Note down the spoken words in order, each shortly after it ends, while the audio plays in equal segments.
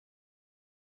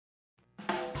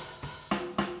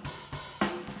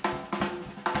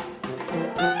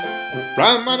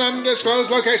From an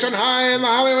undisclosed location high in the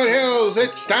Hollywood Hills,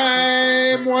 it's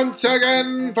time once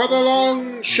again for the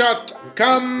long shot.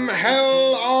 Come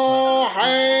hell or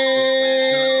high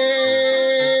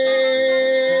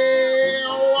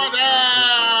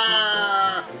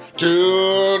water.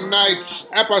 Tonight's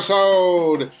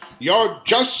episode, you're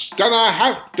just gonna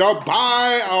have to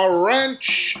buy a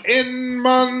ranch in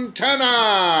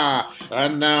Montana.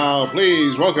 And now,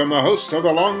 please welcome the host of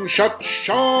the Long Shot,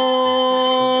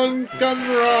 Sean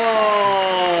Conroy.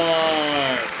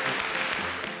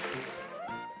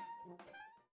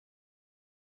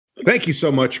 Thank you so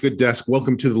much, Good Desk.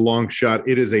 Welcome to the Long Shot.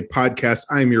 It is a podcast.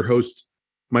 I am your host.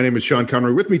 My name is Sean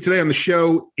Conroy. With me today on the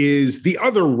show is the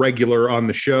other regular on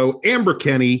the show, Amber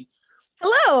Kenny.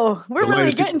 Hello. We're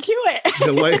really getting to it.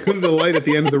 the light at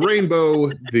the end of the rainbow,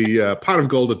 the pot of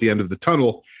gold at the end of the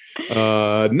tunnel.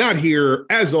 Not here,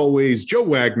 as always, Joe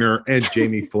Wagner and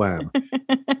Jamie Flam.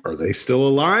 Are they still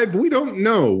alive? We don't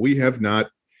know. We have not.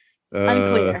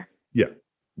 Unclear. Yeah,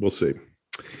 we'll see.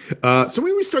 So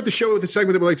we start the show with a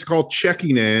segment that we like to call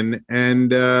Checking In.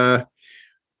 And, one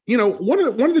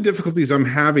of the difficulties I'm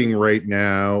having right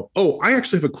now. Oh, I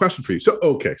actually have a question for you. So,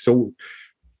 okay. So,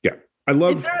 yeah, I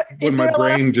love when my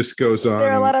brain just goes on. Is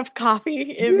there a lot of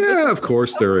coffee? Yeah, of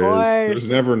course there is. There's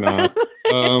never not.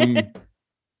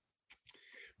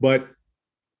 But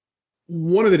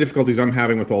one of the difficulties I'm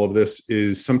having with all of this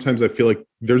is sometimes I feel like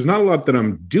there's not a lot that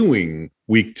I'm doing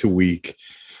week to week.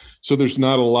 So there's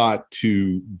not a lot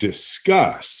to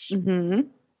discuss. Mm-hmm.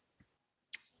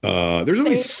 There's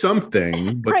always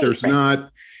something, but there's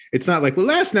not. It's not like, well,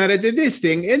 last night I did this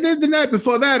thing, and then the night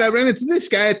before that I ran into this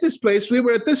guy at this place. We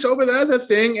were at this over the other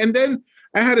thing, and then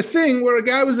I had a thing where a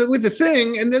guy was with the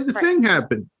thing, and then the thing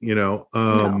happened. No.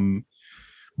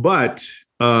 But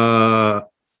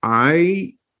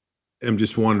I am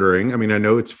just wondering. I mean, I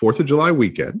know it's 4th of July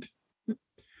weekend.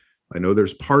 I know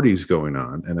there's parties going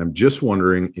on, and I'm just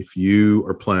wondering if you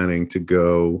are planning to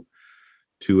go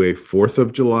to a 4th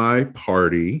of July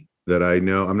party that I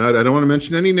know. I don't want to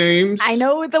mention any names. I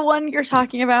know the one you're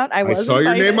talking about. I saw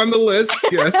your name on the list.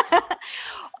 Yes.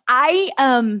 I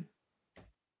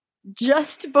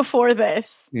just before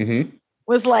this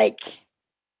was like,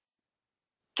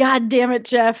 God damn it,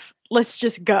 Jeff. Let's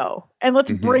just go and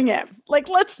let's bring him. Like,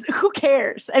 who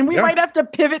cares? And we might have to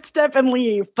pivot step and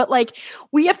leave, but like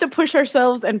we have to push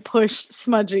ourselves and push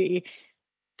Smudgy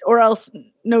or else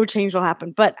no change will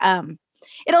happen. But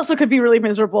it also could be really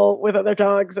miserable with other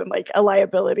dogs and like a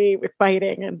liability with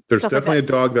biting. And there's definitely a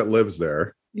dog that lives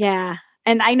there. Yeah.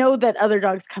 And I know that other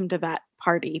dogs come to that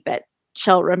party that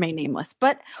shall remain nameless,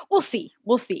 but we'll see.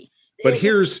 But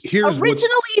here's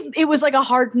originally it was like a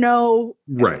hard no.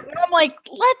 Right. And I'm like,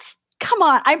 come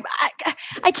on.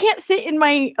 I can't sit in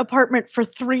my apartment for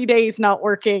 3 days not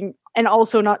working and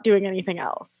also not doing anything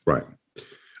else. Right.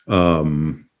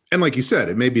 And like you said,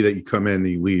 it may be that you come in and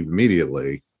you leave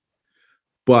immediately,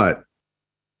 but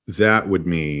that would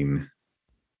mean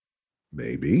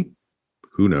maybe,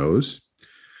 who knows?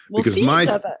 We'll see each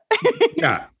other.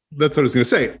 Yeah, that's what I was going to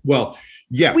say. Well,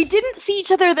 yes. We didn't see each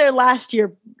other there last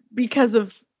year because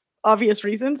of obvious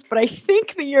reasons, but I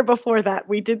think the year before that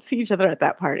we did see each other at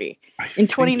that party in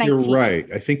 2019. You're right.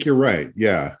 I think you're right.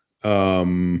 Yeah.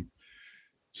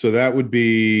 So that would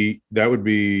be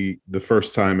the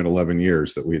first time in 11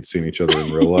 years that we had seen each other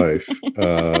in real life,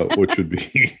 which would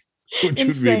be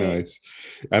nice.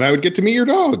 And I would get to meet your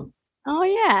dog. Oh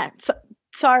yeah.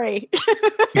 Sorry.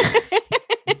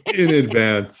 In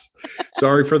advance.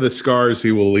 Sorry for the scars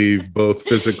he will leave both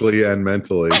physically and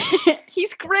mentally.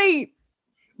 He's great.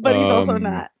 But he's also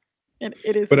not.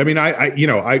 It is. But I mean,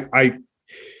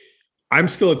 I'm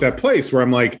still at that place where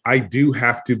I'm like, I do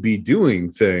have to be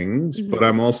doing things, but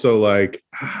I'm also like,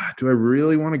 do I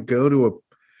really want to go to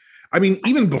I mean,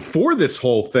 even before this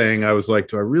whole thing, I was like,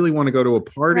 do I really want to go to a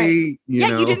party? Right.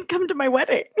 You didn't come to my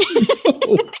wedding.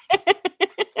 No.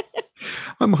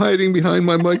 I'm hiding behind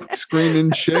my mic screen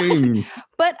in shame.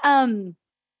 But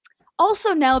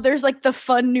also now there's like the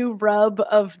fun new rub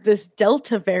of this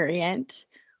Delta variant,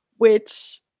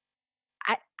 which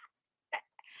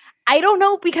I don't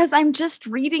know, because I'm just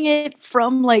reading it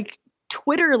from like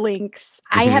Twitter links.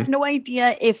 I have no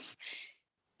idea if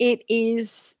it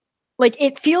is like,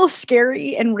 it feels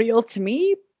scary and real to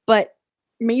me, but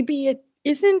maybe it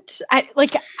isn't.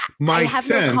 My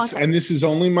sense, and this is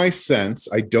only my sense,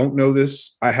 I don't know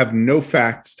this. I have no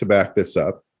facts to back this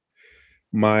up.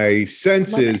 My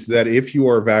sense is that if you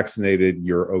are vaccinated,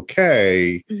 you're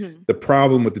okay. The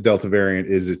problem with the Delta variant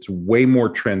is it's way more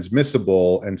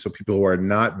transmissible. And so people who are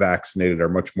not vaccinated are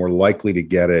much more likely to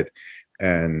get it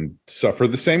and suffer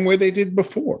the same way they did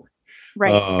before.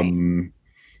 Right.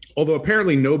 Although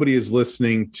apparently nobody is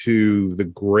listening to the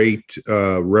great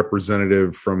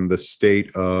representative from the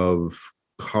state of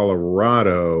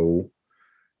Colorado,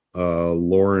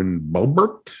 Lauren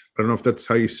Boebert. I don't know if that's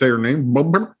how you say her name.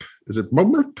 Boebert? Is it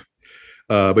Boebert?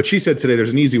 But she said today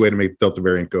there's an easy way to make the Delta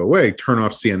variant go away. Turn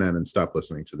off CNN and stop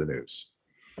listening to the news.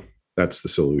 That's the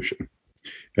solution.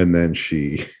 And then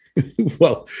she,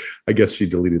 well, I guess she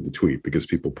deleted the tweet because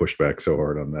people pushed back so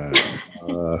hard on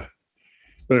that.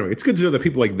 But anyway, it's good to know that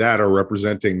people like that are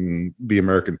representing the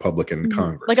American public in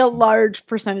Congress. Like a large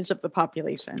percentage of the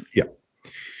population. Yeah.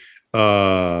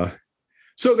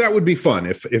 So that would be fun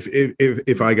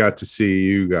if I got to see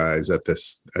you guys at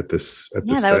this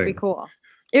that would be cool.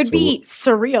 It would be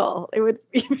surreal. It would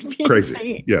be crazy.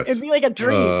 Insane. Yes. It'd be like a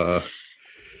dream.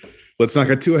 Let's not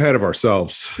get too ahead of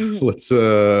ourselves. Mm-hmm. Let's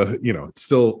it's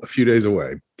still a few days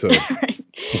away. Right.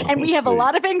 And we have a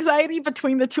lot of anxiety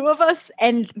between the two of us,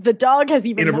 and the dog has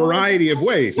even in a variety of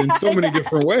ways, in so many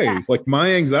different ways. Like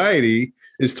my anxiety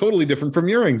is totally different from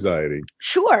your anxiety.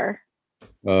 Sure.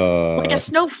 Like a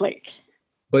snowflake.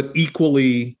 But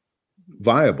equally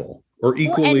viable or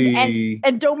equally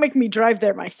and don't make me drive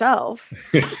there myself.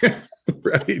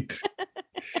 Right.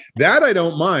 That I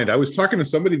don't mind. I was talking to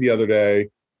somebody the other day.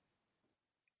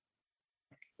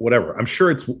 Whatever. I'm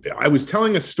sure I was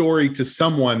telling a story to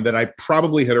someone that I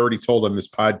probably had already told on this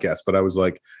podcast, but I was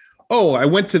like, oh, I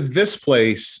went to this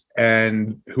place,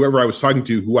 and whoever I was talking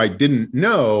to who I didn't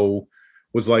know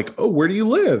was like, oh, where do you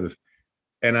live?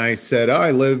 And I said, oh,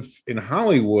 I live in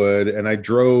Hollywood, and I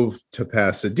drove to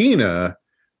Pasadena.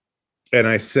 And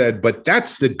I said, but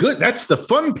that's the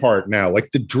fun part now.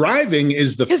 Like the driving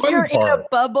is the fun part. Because you're in a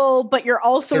bubble, but you're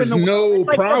also There's in the no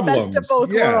problems. The best of both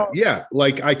worlds. Yeah.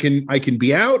 Like I can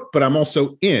be out, but I'm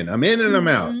also in. I'm in and I'm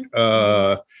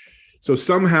out. So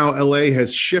somehow LA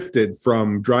has shifted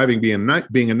from driving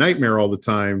being a nightmare all the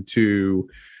time to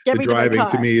the driving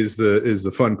to me is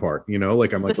the fun part,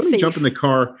 like I'm like, let me jump in the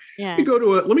car. Yeah. Let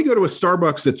me go to a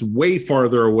Starbucks that's way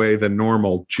farther away than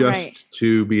normal just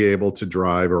to be able to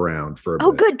drive around for a bit.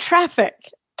 Oh, good traffic.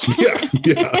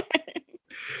 Yeah.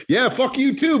 Yeah. Fuck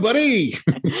you too, buddy.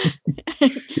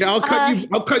 Yeah. I'll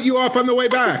cut you off on the way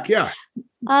back. Yeah.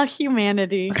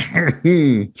 Humanity.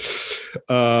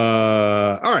 All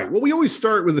right. Well, we always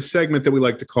start with a segment that we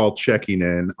like to call checking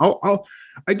in.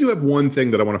 I do have one thing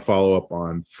that I want to follow up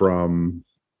on from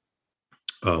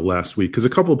last week, because a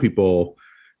couple of people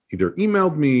either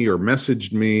emailed me or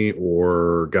messaged me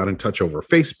or got in touch over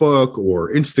Facebook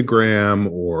or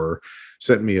Instagram or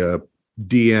sent me a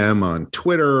DM on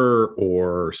Twitter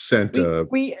or sent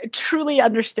we truly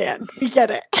understand. We get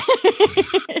it.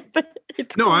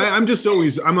 No, cool.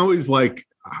 I'm always like,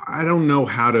 I don't know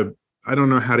how to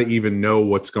even know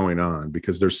what's going on,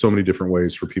 because there's so many different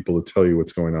ways for people to tell you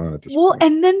what's going on at this point. Well,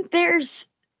 and then there's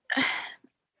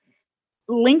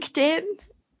LinkedIn.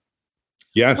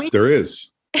 Yes, there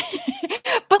is.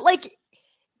 But like,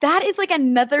 that is like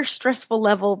another stressful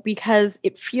level, because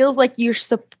it feels like you're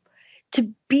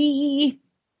to be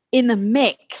in the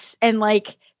mix and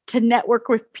like to network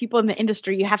with people in the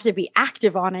industry, you have to be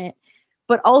active on it.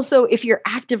 But also, if you're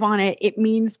active on it, it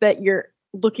means that you're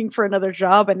looking for another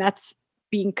job, and that's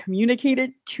being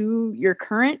communicated to your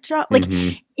current job. Like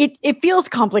it feels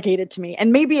complicated to me,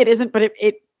 and maybe it isn't, but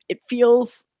it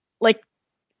feels like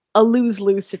a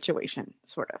lose-lose situation,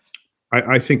 sort of.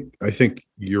 I think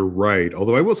you're right.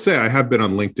 Although I will say I have been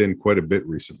on LinkedIn quite a bit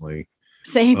recently.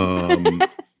 Same. I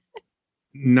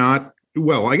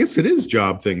guess it is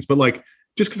job things, but like,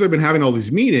 just because I've been having all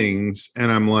these meetings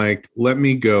and I'm like, let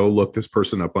me go look this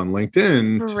person up on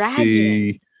LinkedIn to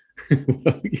see.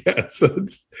 Well, yes,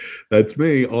 that's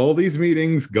me. All these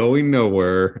meetings going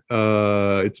nowhere.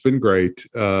 It's been great.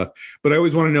 But I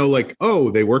always want to know, like,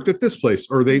 oh, they worked at this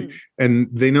place, or they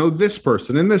know this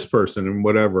person and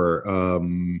whatever.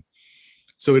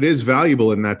 So it is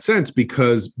valuable in that sense,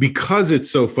 because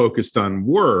it's so focused on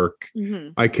work,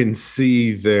 I can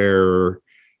see their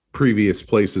previous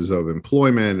places of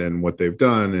employment and what they've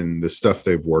done and the stuff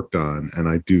they've worked on. And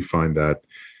I do find that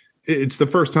it's the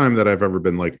first time that I've ever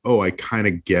been like, oh, I kind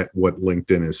of get what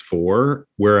LinkedIn is for.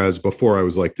 Whereas before I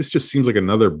was like, this just seems like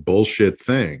another bullshit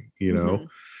thing,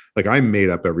 like I made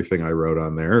up everything I wrote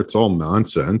on there. It's all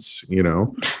nonsense,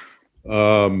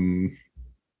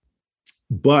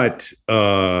 But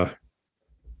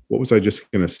what was I just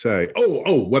going to say?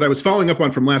 Oh, what I was following up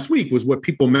on from last week was what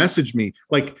people messaged me.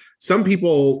 Like some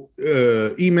people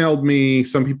emailed me,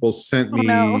 some people sent me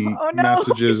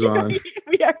messages on.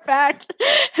 We are back.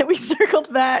 We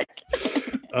circled back.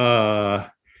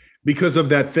 Because of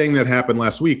that thing that happened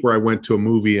last week where I went to a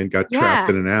movie and got trapped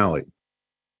in an alley.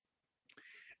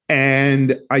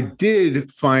 And I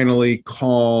did finally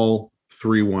call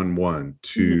 311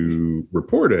 to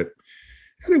report it.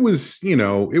 And it was,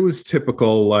 it was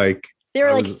typical, like, they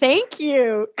were like, thank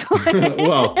you.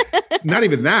 Well, not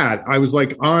even that. I was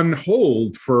like on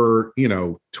hold for,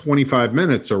 25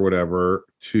 minutes or whatever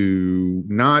to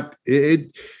not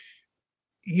it.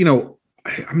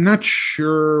 I'm not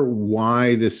sure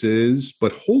why this is,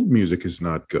 but hold music is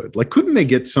not good. Like, couldn't they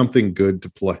get something good to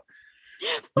play?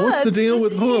 What's the deal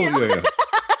with hold? Yeah.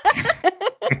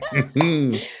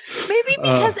 Maybe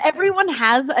because everyone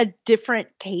has a different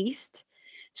taste.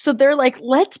 So they're like,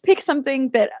 let's pick something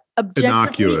that objectively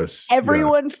innocuous.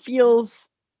 Everyone feels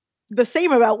the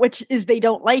same about, which is they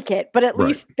don't like it, but at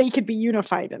least they could be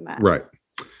unified in that. Right.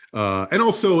 And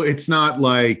also it's not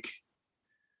like,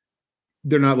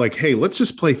 they're not like, hey, let's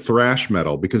just play thrash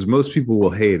metal because most people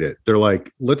will hate it. They're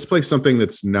like, let's play something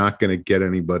that's not going to get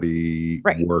anybody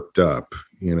worked up,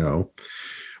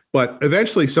 But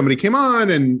eventually somebody came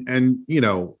on and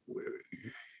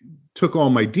took all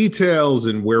my details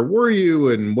and where were you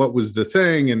and what was the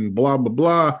thing and blah, blah,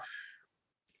 blah.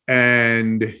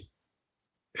 And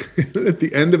at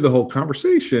the end of the whole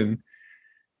conversation,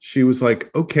 she was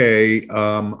like, okay,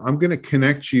 I'm going to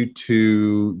connect you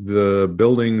to the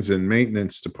buildings and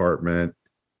maintenance department.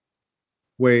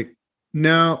 Wait,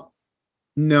 no,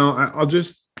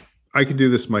 I can do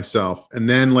this myself. And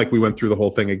then like we went through the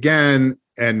whole thing again.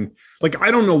 And like, I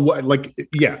don't know what, like,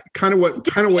 yeah, kind of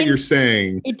what you're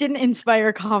saying. It didn't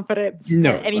inspire confidence.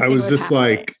 No, I was just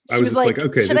like,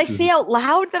 okay. Should I say out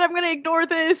loud that I'm going to ignore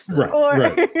this?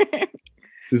 Right.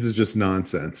 This is just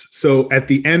nonsense. So at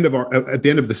the end of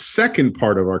the second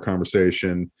part of our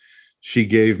conversation, she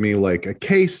gave me like a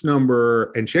case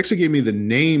number and she actually gave me the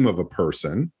name of a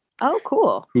person. Oh,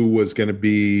 cool. Who was going to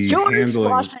be George handling.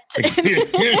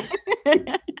 Washington.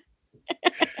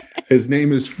 His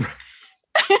name is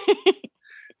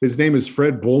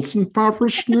Fred Bolson.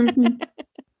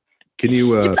 Can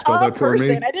you spell that for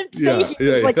me? I didn't say he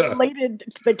was related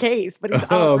to the case, but he's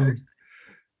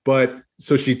But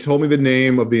so she told me the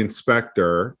name of the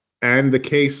inspector and the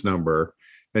case number.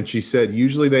 And she said,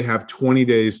 usually they have 20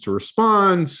 days to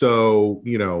respond. So,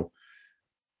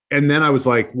 and then I was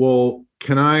like, well,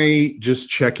 can I just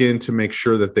check in to make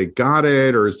sure that they got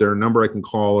it? Or is there a number I can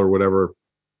call or whatever?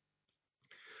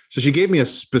 So she gave me a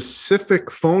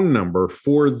specific phone number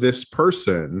for this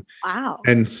person. Wow.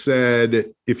 And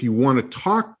said, if you want to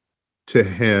talk to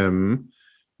him,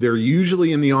 they're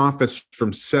usually in the office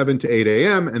from 7 to 8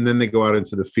 a.m. and then they go out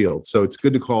into the field. So it's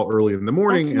good to call early in the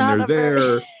morning. And they're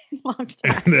there.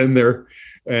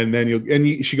 And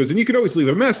then she goes, and you can always leave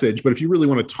a message, but if you really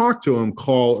want to talk to him,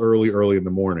 call early in the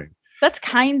morning. That's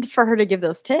kind for her to give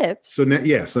those tips. So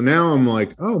now I'm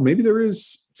like, oh, maybe there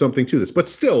is something to this, but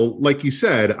still, like you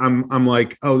said, I'm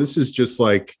like, oh, this is just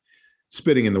like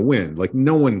spitting in the wind. Like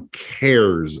no one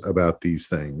cares about these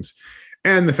things.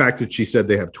 And the fact that she said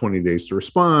they have 20 days to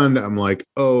respond, I'm like,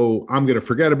 oh, I'm going to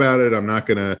forget about it. I'm not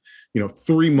going to,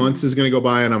 3 months is going to go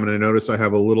by and I'm going to notice I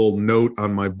have a little note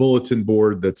on my bulletin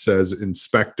board that says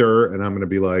inspector. And I'm going to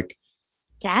be like,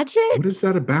 Gadget? What is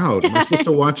that about? Am I supposed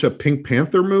to watch a Pink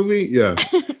Panther movie? Yeah.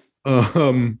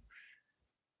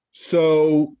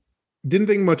 So didn't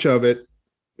think much of it.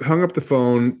 Hung up the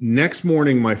phone. Next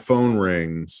morning, my phone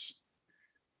rings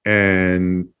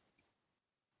and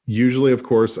usually, of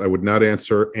course, I would not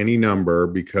answer any number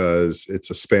because it's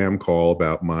a spam call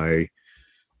about my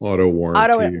auto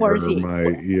warranty. Or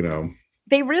my,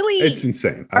 they really it's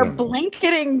insane. Are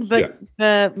blanketing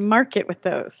the market with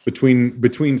those. Between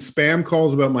spam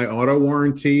calls about my auto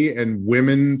warranty and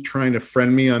women trying to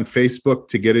friend me on Facebook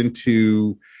to get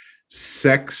into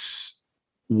sex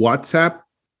WhatsApp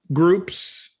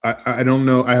groups, I don't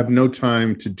know. I have no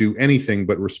time to do anything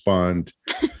but respond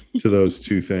to those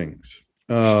two things.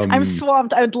 I'm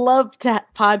swamped. I would love to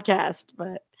podcast,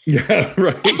 but yeah,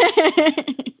 right.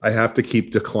 I have to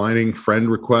keep declining friend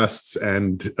requests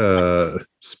and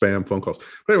spam phone calls.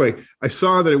 But anyway, I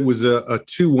saw that it was a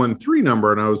 213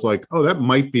 number, and I was like, oh, that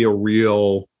might be a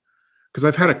real, because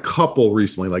I've had a couple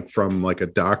recently, like from like a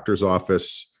doctor's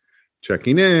office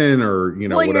checking in, or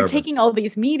whatever. You're taking all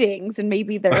these meetings, and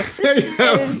maybe they're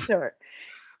assistants or.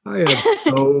 I have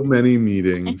so many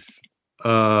meetings.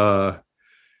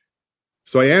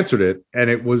 So I answered it, and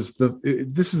it was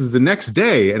this is the next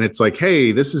day, and it's like,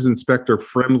 hey, this is Inspector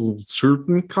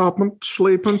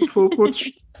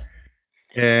Fremdschlepen,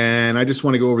 and I just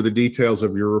want to go over the details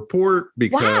of your report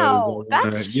because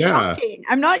that's shocking.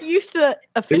 I'm not used to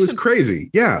it was crazy.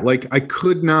 Yeah, like I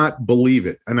could not believe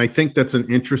it, and I think that's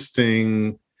it's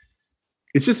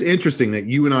just interesting that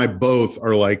you and I both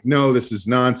are like, no, this is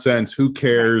nonsense. Who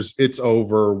cares? It's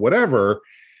over, whatever.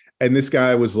 And this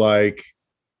guy was like,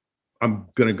 I'm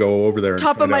going to go over there and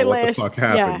Top find of out what list. the fuck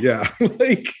happened. Yeah.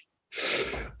 Like,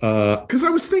 because I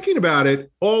was thinking about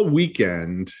it all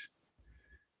weekend.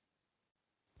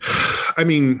 I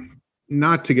mean,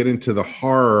 not to get into the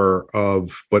horror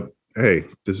of, but hey,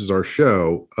 this is our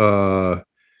show.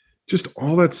 Just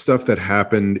all that stuff that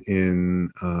happened in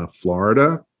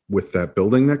Florida with that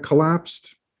building that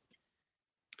collapsed.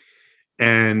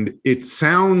 And it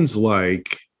sounds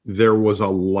like there was a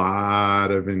lot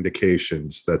of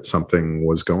indications that something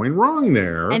was going wrong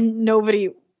there. And nobody.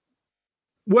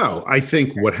 Well, I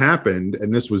think what happened,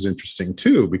 and this was interesting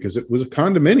too, because it was a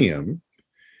condominium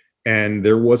and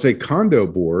there was a condo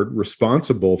board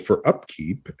responsible for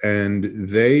upkeep. And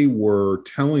they were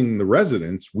telling the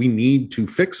residents, we need to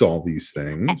fix all these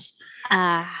things.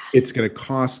 It's going to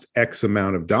cost X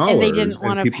amount of dollars.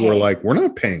 And people were like, we're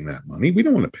not paying that money. We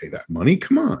don't want to pay that money.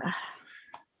 Come on.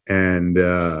 And,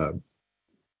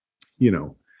 you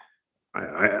know,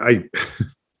 I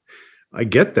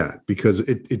get that because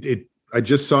I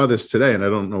just saw this today and I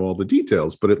don't know all the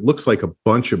details, but it looks like a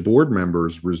bunch of board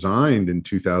members resigned in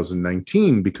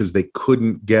 2019 because they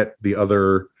couldn't get the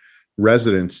other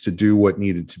residents to do what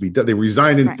needed to be done. They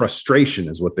resigned in frustration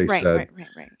is what they said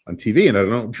on TV. And I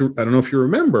don't know if you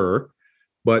remember,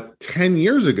 but 10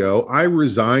 years ago, I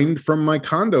resigned from my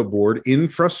condo board in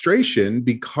frustration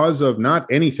because of not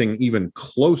anything even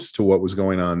close to what was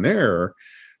going on there,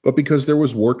 but because there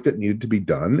was work that needed to be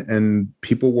done and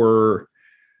people were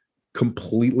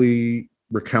completely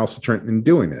recalcitrant in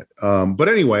doing it. But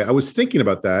anyway, I was thinking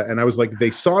about that and I was like, they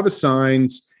saw the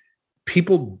signs.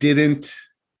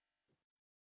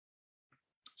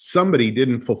 Somebody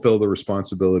didn't fulfill the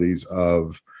responsibilities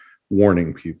of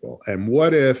warning people. And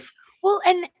what if, well,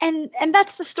 and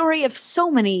that's the story of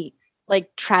so many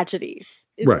like tragedies.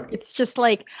 Right. It's just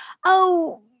like,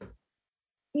 oh,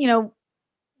 you know,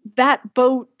 that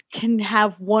boat can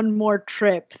have one more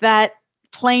trip. That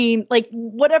plane, like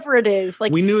whatever it is,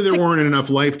 like we knew there weren't enough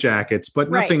life jackets,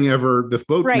 but nothing ever. The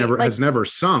boat has never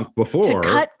sunk before. To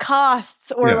cut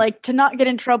costs, or like to not get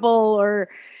in trouble, or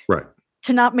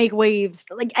to not make waves.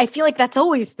 Like I feel like that's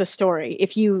always the story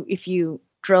if you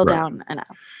drill down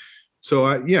enough. So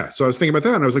so I was thinking about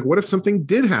that, and I was like, what if something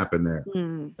did happen there?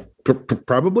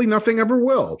 Probably nothing ever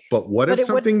will, but what if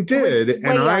something did?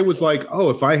 And I was like, oh,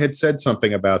 if I had said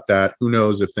something about that, who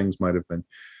knows if things might have been.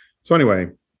 So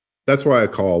anyway, that's why I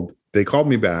called. They called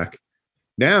me back.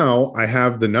 Now I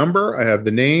have the number, I have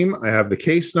the name, I have the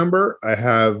case number, I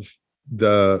have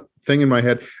the thing in my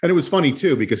head. And it was funny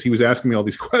too, because he was asking me all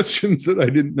these questions that I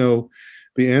didn't know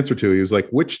the answer to. He was like,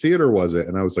 which theater was it?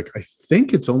 And I was like, I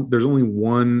think there's only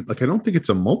one. Like, I don't think it's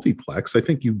a multiplex. I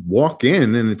think you walk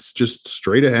in and it's just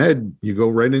straight ahead. You go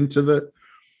right into the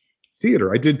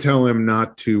theater. I did tell him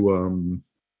not to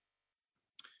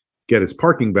get his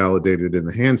parking validated in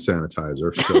the hand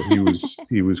sanitizer. So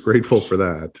he was grateful for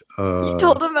that. You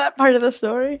told him that part of the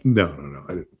story? No,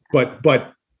 I didn't.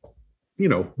 But you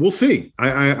know, we'll see.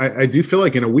 I do feel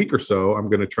like in a week or so, I'm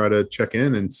going to try to check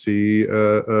in and see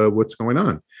what's going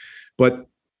on. But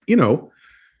you know,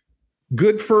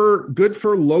 good for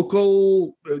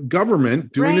local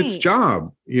government doing its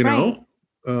job. You know,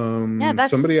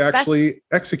 somebody actually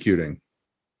executing.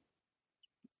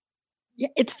 Yeah,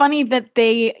 it's funny that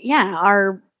they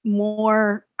are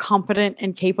more competent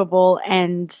and capable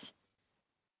and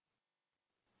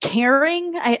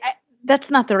caring. I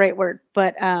that's not the right word,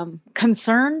 but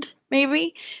concerned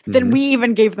maybe than we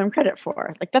even gave them credit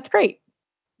for. Like, that's great.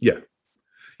 Yeah,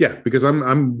 because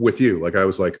I'm with you. Like, I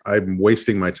was like, I'm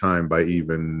wasting my time by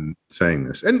even saying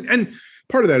this. And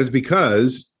part of that is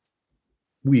because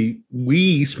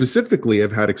we specifically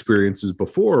have had experiences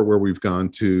before where we've gone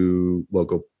to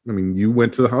local. I mean, you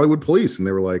went to the Hollywood police and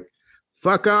they were like,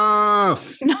 fuck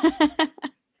off.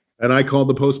 And I called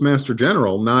the postmaster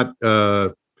general, not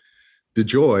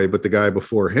DeJoy, but the guy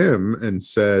before him, and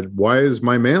said, why is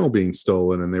my mail being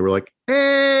stolen? And they were like,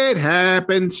 it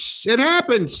happens. It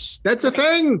happens. That's a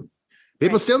thing.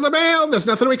 People steal the mail. There's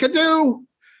nothing we can do.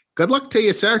 Good luck to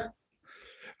you, sir.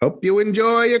 Hope you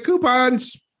enjoy your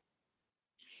coupons.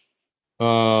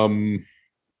 So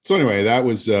anyway, that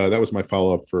was my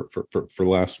follow-up for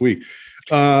last week.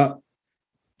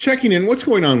 Checking in. What's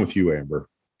going on with you, Amber?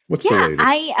 What's the latest?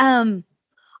 I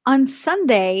on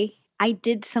Sunday I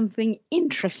did something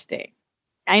interesting.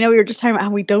 I know we were just talking about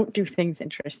how we don't do things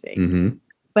interesting,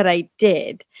 but I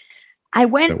did.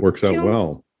 That works out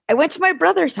well. I went to my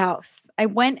brother's house. I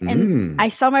went and I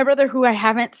saw my brother, who I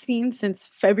haven't seen since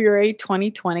February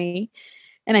 2020,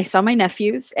 and I saw my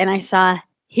nephews, and I saw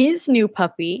his new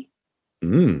puppy,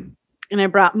 and I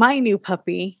brought my new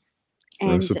puppy.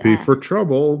 And, recipe for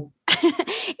trouble.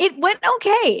 It went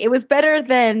okay. It was better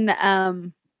than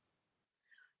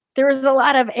there was a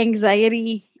lot of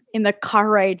anxiety in the car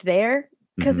ride there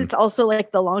because it's also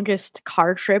like the longest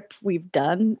car trip we've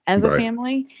done as a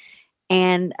family.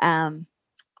 And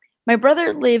my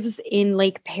brother lives in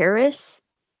Lake Paris,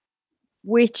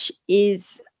 which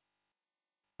is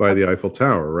by the Eiffel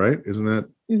Tower, right? Isn't that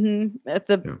at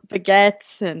the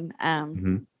baguettes and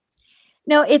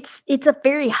no, it's a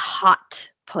very hot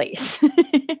place.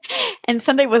 And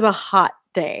Sunday was a hot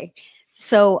day.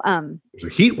 So there's a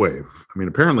heat wave. I mean,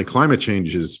 apparently climate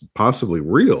change is possibly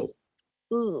real.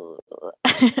 Ooh.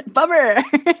 Bummer.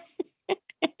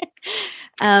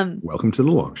 Welcome to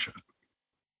the long shot.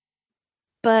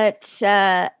 But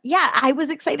I was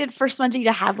excited for Smudgy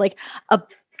to have like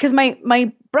because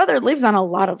my brother lives on a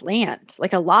lot of land,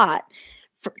 like a lot,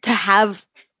 to have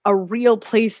a real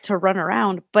place to run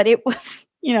around. But it was,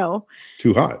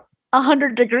 too hot.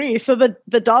 100 degrees. So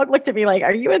the dog looked at me like,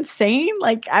 "Are you insane?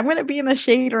 Like, I'm going to be in the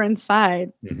shade or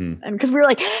inside." And because we were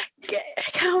like,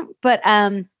 but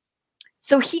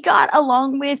so he got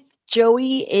along with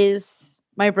Joey, is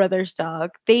my brother's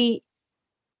dog. They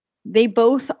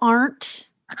both aren't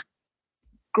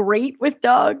great with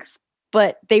dogs,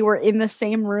 but they were in the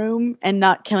same room and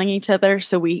not killing each other.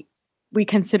 So we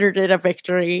considered it a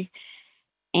victory.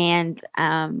 And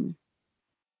I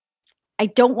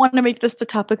don't want to make this the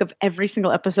topic of every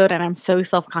single episode, and I'm so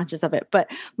self-conscious of it, but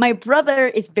my brother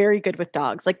is very good with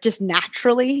dogs. Like, just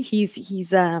naturally, he's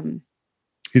a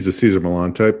Cesar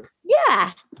Millan type.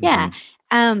 Yeah.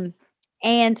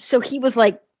 And so he was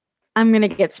like, "I'm going to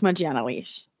get Smudgy on a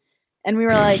leash." And we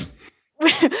were like,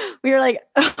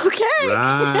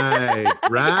 okay.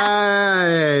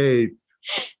 Right.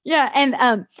 Yeah.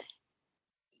 And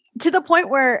to the point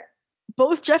where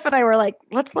both Jeff and I were like,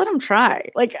 let's let him try.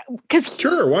 Like, because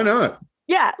sure, why not?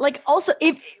 Yeah. Like, also,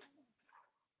 if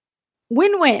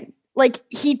win-win, like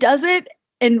he does it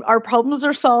and our problems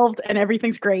are solved and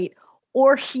everything's great,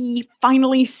 or he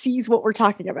finally sees what we're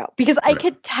talking about. Because I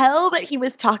could tell that he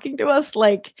was talking to us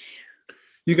like,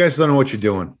 you guys don't know what you're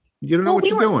doing. You don't know what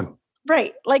you're doing.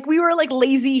 Right. Like, we were like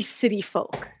lazy city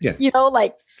folk. Yeah.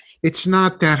 Like, it's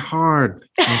not that hard.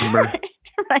 Right.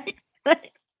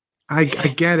 I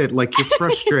get it. Like, you're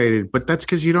frustrated, but that's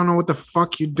because you don't know what the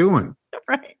fuck you're doing.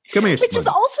 Right. Come here, Which is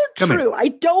also true. I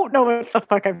don't know what the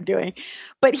fuck I'm doing.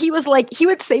 But he was like, he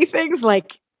would say things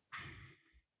like,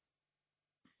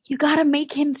 "You got to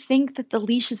make him think that the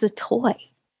leash is a toy.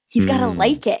 He's got to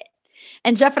like it."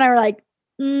 And Jeff and I were like,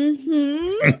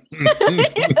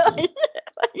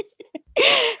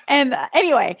 and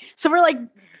anyway, so we're like,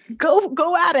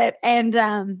 go at it.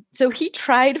 And so he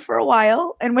tried for a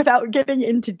while, and without getting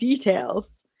into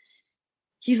details,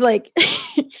 he's like,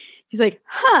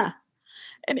 "Huh."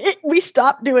 And we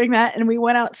stopped doing that, and we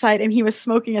went outside, and he was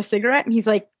smoking a cigarette, and he's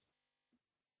like,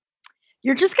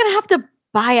 "You're just going to have to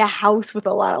buy a house with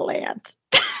a lot of land."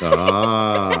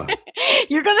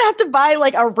 You're going to have to buy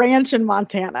like a ranch in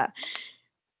Montana.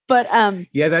 But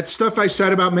yeah, that stuff I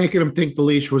said about making him think the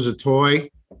leash was a toy,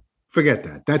 forget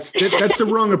that. That's the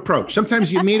wrong approach.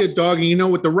 Sometimes you meet a dog and you know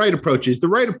what the right approach is. The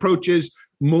right approach is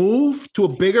move to a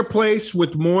bigger place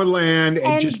with more land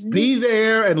and just be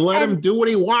there and let him do what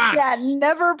he wants. Yeah,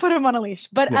 never put him on a leash.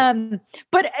 But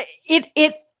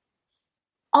it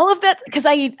all of that, because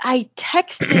I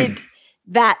texted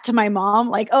that to my mom,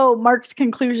 like, "Oh, Mark's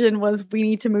conclusion was we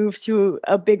need to move to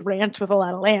a big ranch with a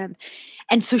lot of land."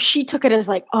 And so she took it as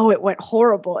like, "Oh, it went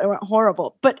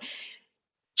horrible." But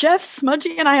Jeff,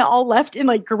 Smudgy, and I all left in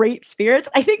like great spirits.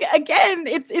 I think, again,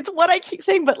 it's what I keep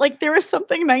saying, but like there was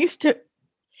something nice to,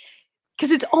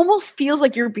 because it almost feels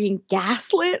like you're being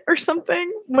gaslit or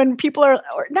something when people are,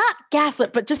 or not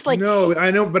gaslit, but just like, no, I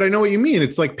know what you mean.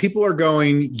 It's like people are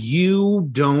going, "You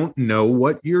don't know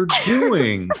what you're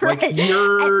doing." Right. Like,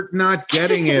 you're not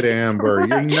getting it, Amber. Right.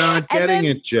 You're not getting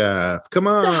it, Jeff. Come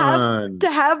on.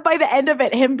 To have by the end of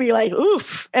it, him be like,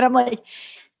 "Oof." And I'm like,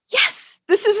 yes,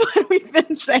 this is what we've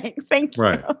been saying. Thank you.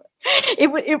 Right. It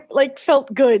like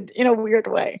felt good in a weird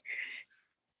way.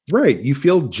 Right. You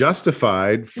feel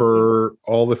justified for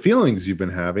all the feelings you've been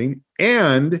having.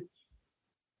 And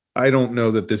I don't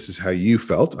know that this is how you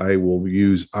felt. I will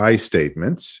use I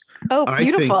statements. Oh,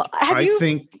 beautiful. I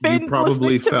think you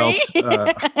probably felt.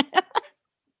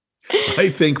 I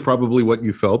think probably what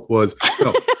you felt was,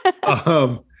 no,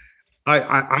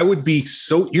 I would be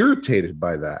so irritated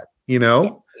by that,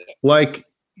 like,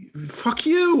 fuck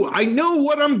you. I know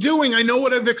what I'm doing. I know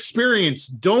what I've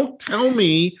experienced. Don't tell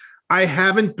me I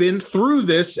haven't been through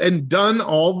this and done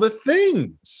all the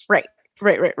things. Right.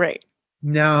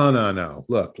 No.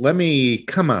 Look,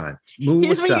 come on. Move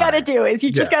Here's aside. what you got to do is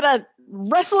you just got to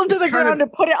wrestle him to the ground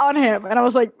and put it on him. And I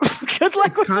was like, good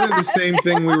luck with that. It's kind of the same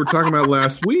thing we were talking about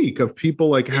last week of people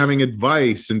like having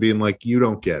advice and being like, you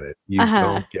don't get it. You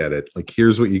don't get it. Like,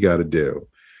 here's what you got to do.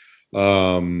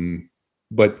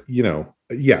 But you know,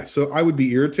 yeah, so I would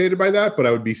be irritated by that, but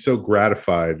I would be so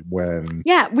gratified when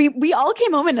we all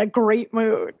came home in a great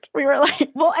mood. We were like,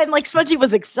 well, and like Smudgy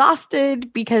was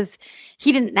exhausted because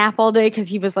he didn't nap all day because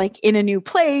he was like in a new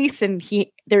place and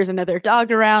there's another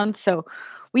dog around. So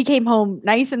we came home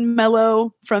nice and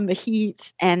mellow from the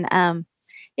heat, and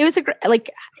it was a great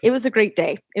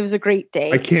day. It was a great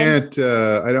day. I can't.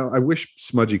 I wish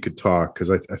Smudgy could talk because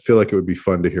I feel like it would be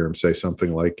fun to hear him say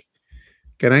something like,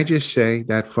 "Can I just say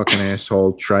that fucking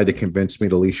asshole tried to convince me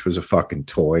the leash was a fucking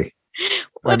toy?"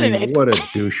 What a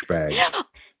douchebag.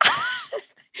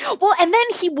 Well, and then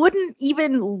he wouldn't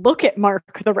even look at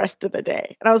Mark the rest of the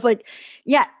day. And I was like,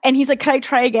 yeah. And he's like, "Can I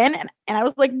try again?" And I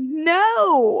was like,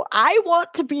 no, I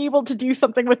want to be able to do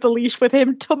something with the leash with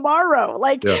him tomorrow.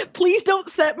 Like, please don't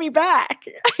set me back.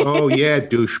 Oh, yeah,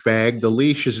 douchebag. The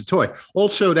leash is a toy.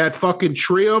 Also, that fucking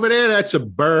tree over there, that's a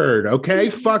bird. Okay,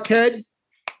 fuckhead.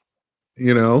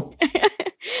 You know?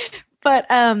 But,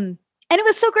 and it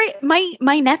was so great.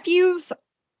 My nephews,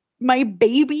 my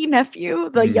baby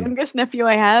nephew, the youngest nephew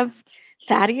I have,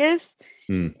 Thaddeus.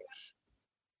 He's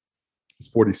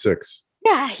 46.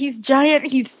 Yeah, he's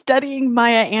giant. He's studying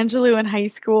Maya Angelou in high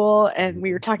school, and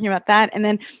we were talking about that. And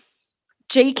then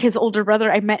Jake, his older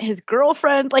brother, I met his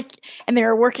girlfriend, like, and they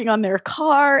were working on their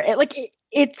car.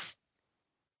 It's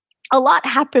a lot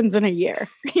happens in a year.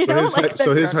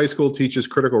 So his high school teaches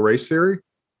critical race theory?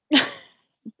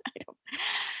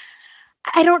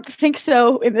 I don't think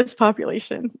so in this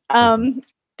population.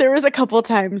 There was a couple of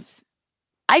times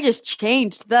I just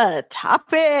changed the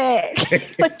topic.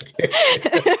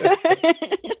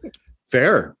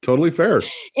 Fair, totally fair.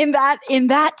 In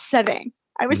that setting,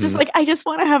 I was just like, I just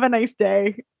want to have a nice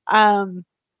day.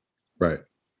 Right.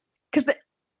 Because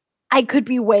I could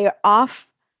be way off.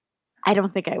 I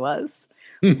don't think I was.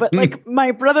 But like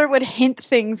my brother would hint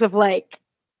things of like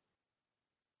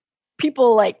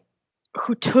people like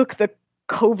who took the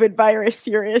COVID virus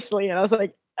seriously, and I was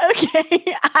like,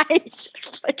 okay,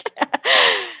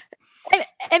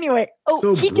 anyway. Oh,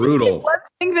 so brutal. One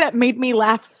thing that made me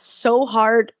laugh so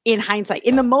hard in hindsight.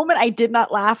 In the moment, I did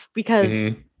not laugh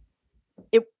because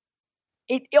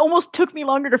it almost took me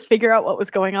longer to figure out what was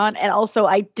going on, and also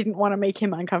I didn't want to make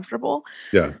him uncomfortable.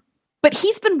 Yeah. But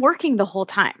he's been working the whole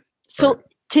time, so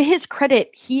to his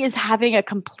credit, he is having a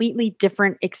completely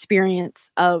different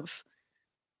experience of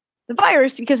the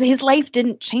virus because his life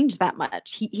didn't change that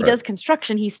much. He does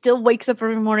construction. He still wakes up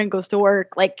every morning, goes to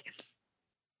work, like,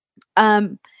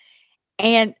 and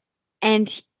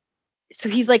so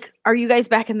he's like, "Are you guys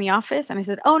back in the office?" And I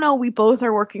said, "Oh no, we both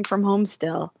are working from home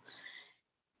still."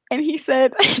 And he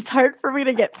said, "It's hard for me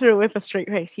to get through with a straight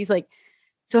face." He's like,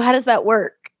 "So how does that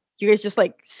work? You guys just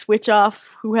like switch off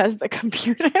who has the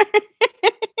computer?"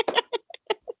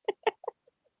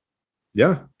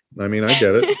 Yeah, I mean, I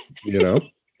get it, you know.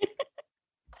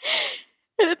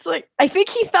 And it's like, I think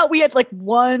he thought we had like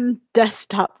one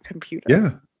desktop computer.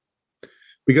 Yeah.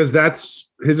 Because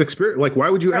that's his experience. Like, why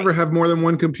would you ever have more than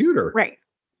one computer? Right.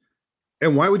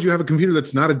 And why would you have a computer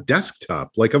that's not a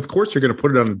desktop? Like, of course, you're going to put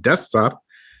it on a desktop.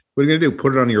 What are you going to do?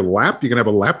 Put it on your lap? You're going to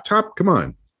have a laptop? Come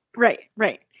on. Right.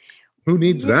 Who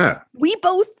needs that? We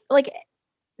both, like,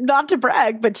 not to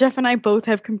brag, but Jeff and I both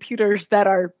have computers that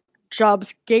our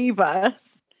jobs gave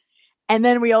us. And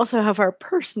then we also have our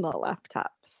personal laptops.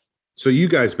 So you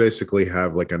guys basically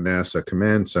have like a NASA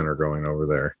command center going over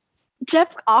there.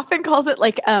 Jeff often calls it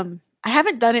like, I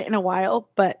haven't done it in a while,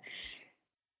 but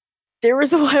there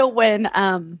was a while when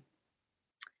I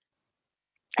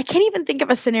can't even think of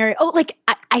a scenario. Oh, like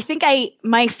I think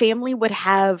my family would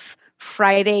have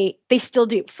Friday, they still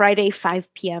do Friday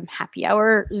 5 p.m. happy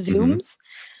hour Zooms.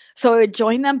 So I would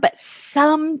join them, but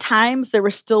sometimes there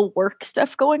was still work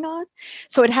stuff going on.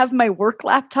 So I'd have my work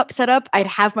laptop set up. I'd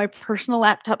have my personal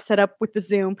laptop set up with the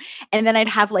Zoom. And then I'd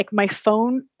have like my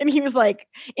phone. And he was like,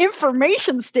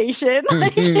 information station.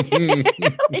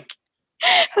 It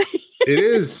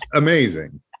is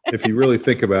amazing if you really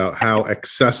think about how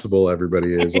accessible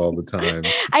everybody is all the time.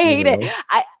 I hate it.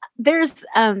 There's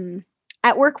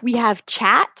at work, we have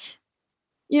chat,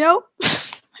 you know?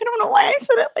 I don't know why I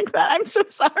said it like that. I'm so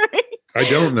sorry. I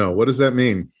don't know. What does that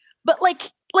mean? But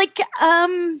like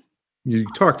you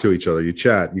talk to each other, you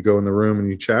chat, you go in the room and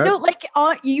you chat. No, like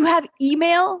you have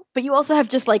email, but you also have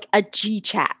just like a G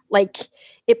chat. Like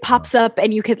it pops up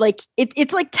and you could like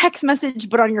it's like text message,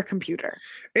 but on your computer.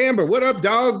 Amber, what up,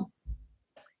 dog?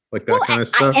 like that kind of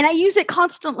stuff. And I use it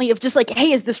constantly of just like,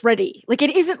 hey, is this ready? Like,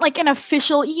 it isn't like an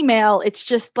official email. It's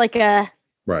just like a.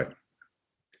 Right.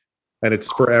 And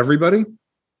it's for everybody?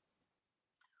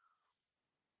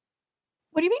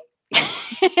 What do you mean?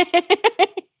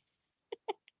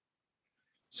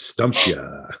 Stumped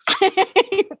ya.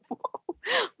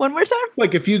 One more time.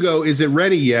 Like if you go, is it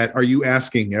ready yet? Are you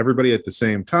asking everybody at the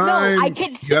same time? No, I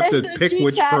can. You have to pick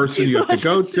which person you have to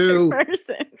go to.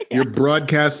 Person. Yeah. You're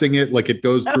broadcasting it like it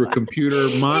goes through a computer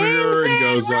monitor and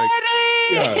goes ready?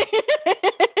 Like, yeah.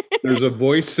 There's a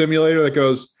voice simulator that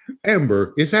goes,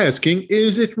 Amber is asking,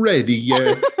 is it ready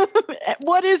yet?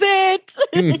 What is it?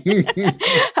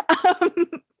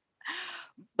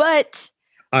 But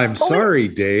I'm sorry,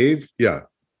 Dave. Yeah.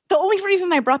 The only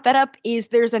reason I brought that up is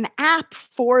there's an app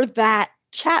for that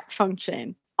chat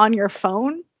function on your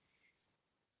phone.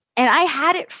 And I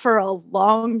had it for a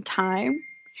long time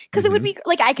because it would be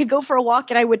like I could go for a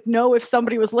walk and I would know if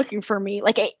somebody was looking for me.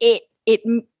 Like it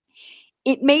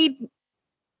made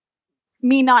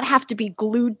me not have to be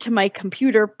glued to my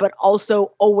computer, but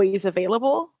also always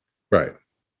available. Right.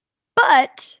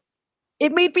 But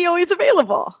it made me always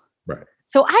available. Right.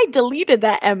 So I deleted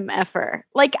that MFer.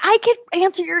 Like, I could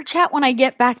answer your chat when I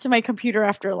get back to my computer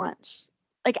after lunch.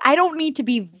 Like, I don't need to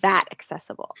be that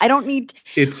accessible. I don't need.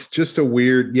 It's just a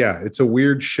weird, it's a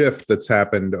weird shift that's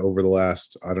happened over the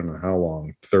last, I don't know how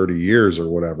long, 30 years or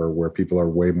whatever, where people are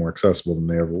way more accessible than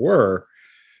they ever were.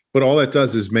 But all that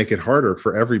does is make it harder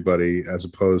for everybody as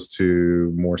opposed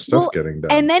to more stuff getting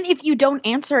done. And then if you don't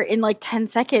answer in like 10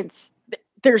 seconds,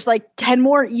 there's like 10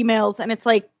 more emails. And it's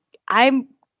like, I'm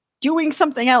doing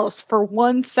something else for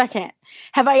 1 second.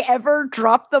 Have I ever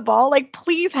dropped the ball? Like,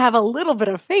 please have a little bit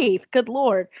of faith. Good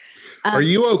Lord. Are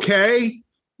you okay?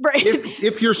 Right.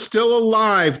 If you're still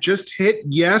alive, just hit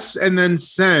yes and then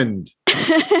send.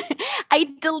 I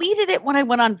deleted it when I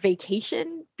went on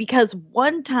vacation because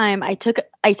one time I took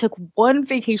one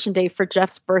vacation day for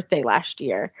Jeff's birthday last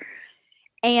year.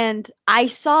 And I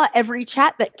saw every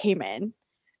chat that came in.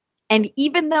 And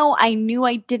even though I knew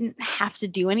I didn't have to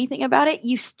do anything about it,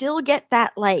 you still get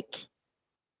that like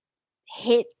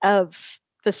hit of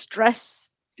the stress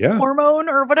hormone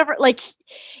or whatever. Like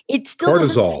it still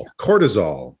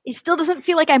cortisol. It still doesn't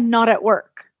feel like I'm not at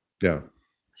work. Yeah.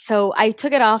 So I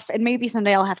took it off and maybe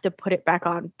someday I'll have to put it back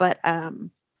on. But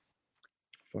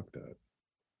fuck that.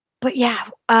 But yeah.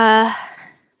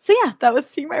 So yeah, that was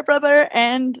seeing my brother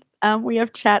and we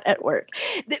have chat at work.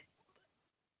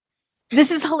 This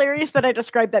is hilarious that I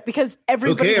described that because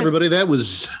everybody. That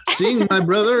was seeing my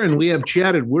brother, and we have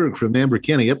chat at work from Amber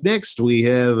Kenny. Up next, we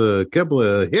have a couple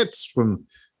of hits from.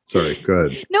 Sorry, go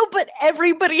ahead. No, but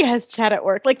everybody has chat at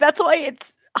work. Like that's why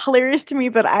it's hilarious to me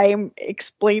that I'm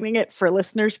explaining it for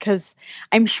listeners because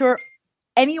I'm sure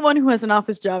anyone who has an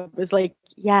office job is like,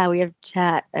 yeah, we have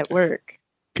chat at work.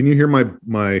 Can you hear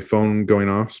my phone going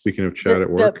off? Speaking of chat at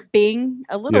work, the bing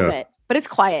a little bit, but it's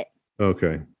quiet.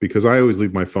 Okay, because I always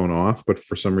leave my phone off, but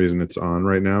for some reason it's on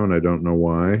right now, and I don't know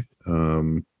why.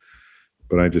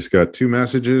 But I just got 2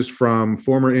 messages from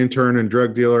former intern and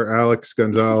drug dealer Alex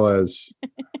Gonzalez.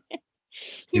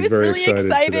 He's very really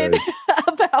excited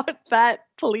about that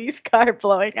police car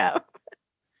blowing up.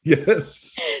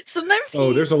 Yes. Sometimes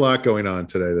there's a lot going on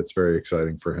today that's very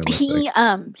exciting for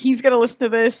him. He's gonna listen to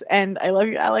this, and I love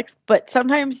you, Alex. But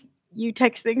sometimes you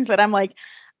text things that I'm like,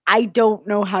 I don't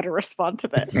know how to respond to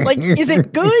this. Like, is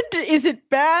it good? Is it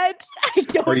bad? I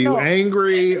don't know. Are you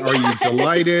angry? Are you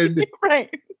delighted? Right.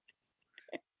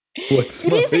 It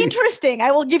is interesting.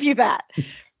 I will give you that.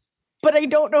 But I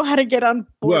don't know how to get on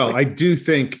board. Well, I do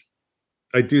think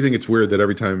it's weird that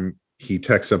every time he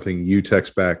texts something, you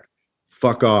text back,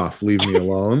 fuck off, leave me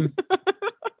alone.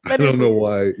 I don't know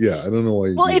why. Yeah, I don't know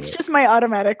why. Well, it's just my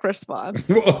automatic response.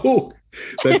 Oh,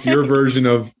 that's your version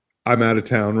of I'm out of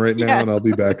town right now and I'll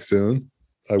be back soon.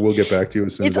 I will get back to you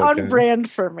as soon as I can. It's on brand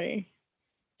for me.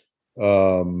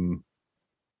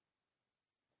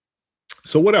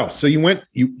 So what else? So you went,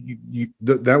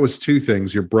 that was 2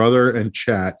 things, your brother and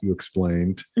chat, you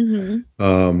explained.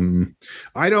 Mm-hmm.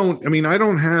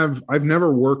 I've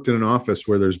never worked in an office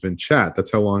where there's been chat.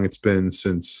 That's how long it's been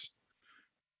since,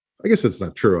 I guess that's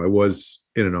not true. I was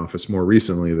in an office more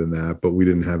recently than that, but we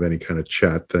didn't have any kind of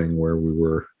chat thing where we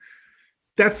were.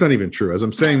 That's not even true. As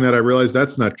I'm saying that, I realized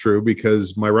that's not true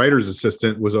because my writer's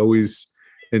assistant was always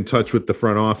in touch with the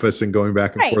front office and going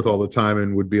back and forth all the time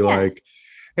and would be like,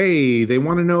 hey, they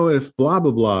want to know if blah,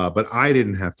 blah, blah, but I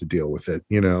didn't have to deal with it.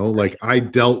 You know, like I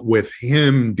dealt with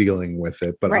him dealing with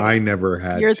it, but I never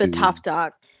had You're the top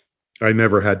dog. I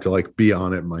never had to like be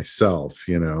on it myself,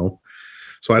 you know?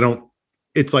 So I don't,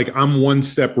 it's like I'm one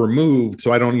step removed,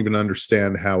 so I don't even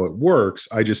understand how it works.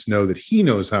 I just know that he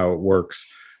knows how it works,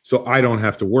 so I don't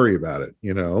have to worry about it,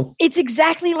 you know? It's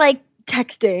exactly like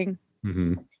texting,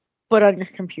 but on your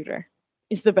computer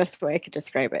is the best way I could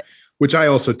describe it. Which I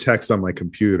also text on my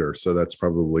computer, so that's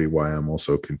probably why I'm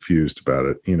also confused about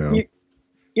it, you know?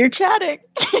 You're chatting.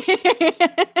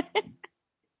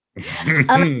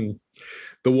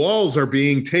 The walls are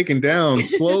being taken down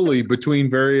slowly between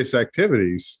various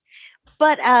activities.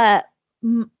 But it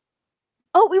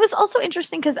was also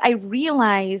interesting because I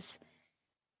realize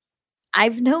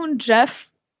I've known Jeff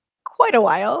quite a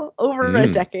while, over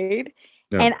a decade,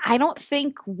 and I don't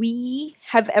think we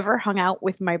have ever hung out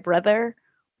with my brother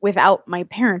without my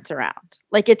parents around.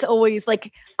 Like, it's always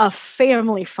like a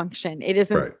family function. It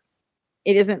isn't. Right.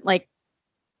 It isn't like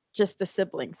just the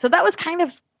siblings. So that was kind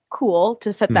of cool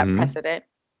to set that precedent.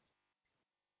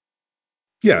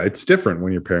 Yeah, it's different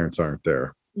when your parents aren't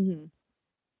there. Mm-hmm.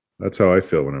 That's how I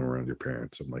feel when I'm around your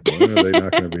parents. I'm like, when are they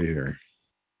not going to be here?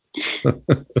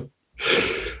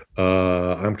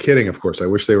 I'm kidding, of course. I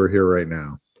wish they were here right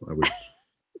now. I would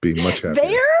be much happier.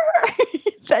 There?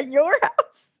 Is at your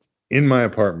house? In my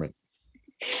apartment.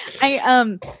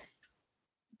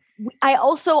 I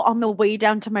also, on the way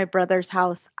down to my brother's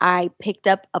house, I picked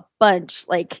up a bunch,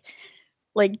 like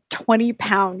 20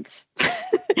 pounds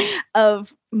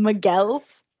of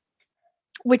Miguel's,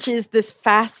 which is this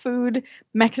fast food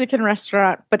Mexican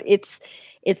restaurant, but it's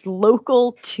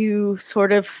local to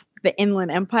sort of the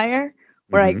Inland Empire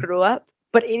where I grew up,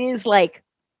 but it is like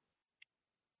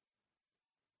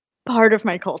part of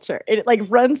my culture. It like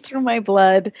runs through my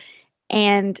blood,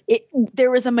 and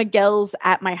there was a Miguel's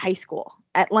at my high school.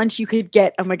 At lunch, you could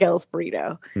get a Miguel's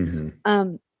burrito.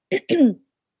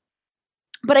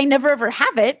 But I never ever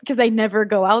have it because I never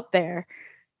go out there.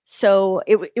 So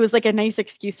it was like a nice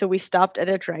excuse. So we stopped at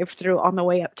a drive-thru on the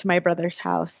way up to my brother's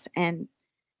house, and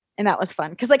that was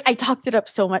fun because like I talked it up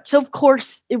so much. So of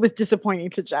course it was disappointing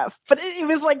to Jeff, but it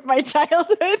was like my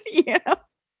childhood, you know.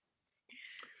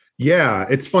 Yeah,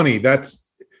 it's funny. There's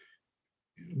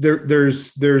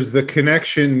the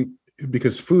connection,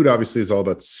 because food obviously is all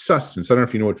about sustenance. I don't know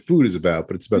if you know what food is about,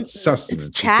 but it's about sustenance.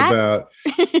 It's about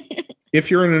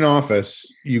if you're in an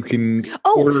office, you can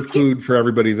order food for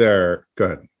everybody there. Go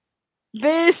ahead.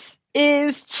 This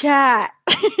is chat.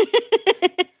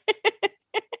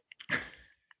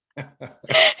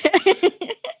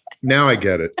 Now I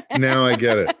get it.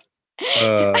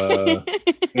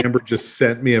 Amber just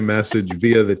sent me a message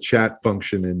via the chat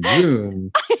function in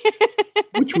Zoom,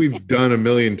 which we've done a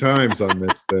million times on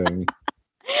this thing.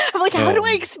 I'm like, how do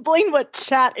I explain what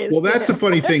chat is? Well, that's a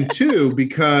funny thing too,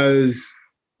 because,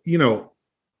 you know,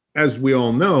 as we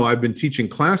all know, I've been teaching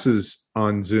classes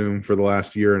on Zoom for the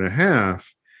last year and a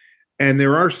half. And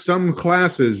there are some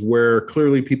classes where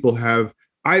clearly people have,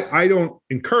 I don't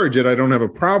encourage it. I don't have a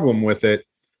problem with it.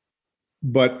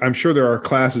 But I'm sure there are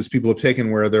classes people have taken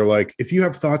where they're like, if you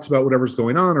have thoughts about whatever's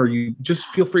going on, or you just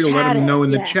feel free to let them know in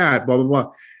the chat, blah, blah,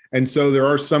 blah. And so there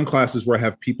are some classes where I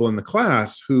have people in the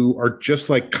class who are just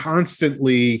like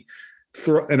constantly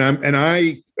and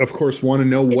I of course want to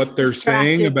know what they're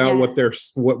saying about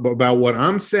about what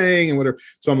I'm saying and whatever.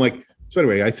 So I'm like, so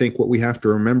anyway, I think what we have to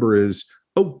remember is,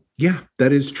 oh yeah,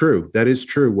 that is true. That is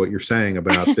true what you're saying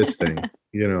about this thing,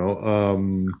 you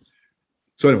know.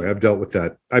 So anyway, I've dealt with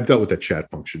that chat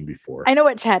function before. I know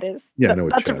what chat is. Yeah, I know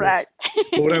what chat is.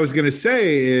 But what I was going to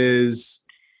say is,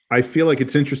 I feel like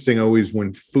it's interesting always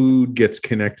when food gets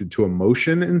connected to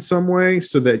emotion in some way,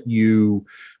 so that you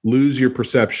lose your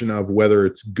perception of whether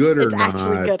it's good or not. It's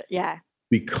actually good, yeah.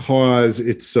 Because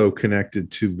it's so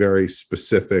connected to very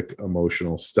specific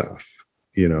emotional stuff,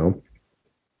 you know.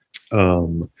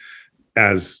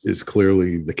 As is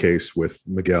clearly the case with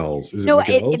Miguel's. Is it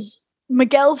Miguel's?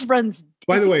 Miguel's runs.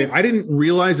 By the way, I didn't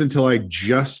realize until I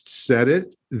just said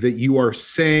it that you are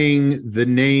saying the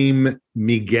name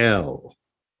Miguel,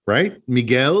 right?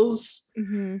 Miguel's?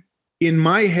 Mm-hmm. In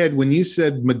my head, when you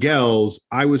said Miguel's,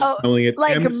 I was spelling it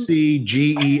like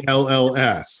Mcgells,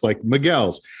 like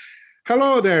Miguel's.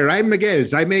 Hello there, I'm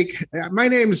Miguel's. My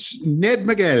name's Ned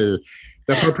Miguel,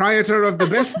 the proprietor of the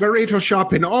best burrito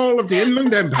shop in all of the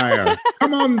Inland Empire.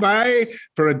 Come on by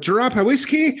for a drop of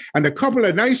whiskey and a couple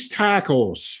of nice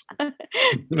tacos.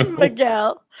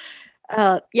 Miguel.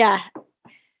 Yeah.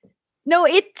 No,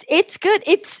 it's good.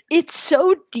 It's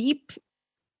so deep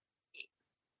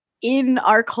in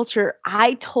our culture.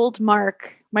 I told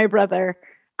Mark, my brother,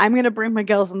 I'm going to bring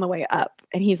Miguel's on the way up.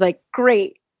 And he's like,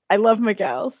 great. I love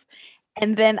Miguel's.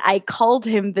 And then I called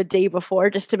him the day before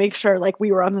just to make sure like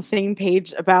we were on the same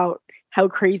page about how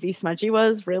crazy Smudgy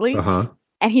was, really. Uh-huh.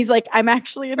 And he's like, I'm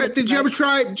actually in the Did you ever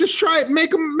try it? Just try it.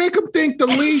 Make them think the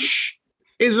leash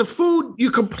is a food you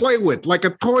can play with, like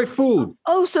a toy food.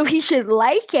 Oh, so he should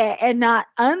like it and not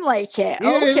unlike it.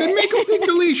 Yeah, okay. Then make them think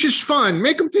the leash is fun.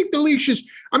 Make them think the leash is.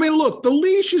 I mean, look, the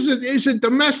leash is a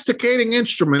domesticating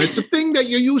instrument. It's a thing that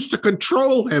you use to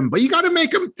control him, but you got to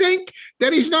make him think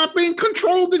that he's not being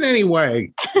controlled in any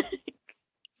way.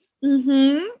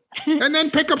 Mm-hmm. And then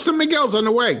pick up some Miguel's on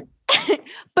the way.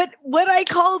 But when I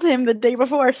called him the day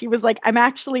before, he was like, I'm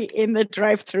actually in the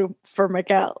drive-thru for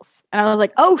Miguel's. And I was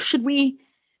like, oh, should we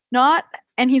not?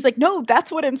 And he's like, no,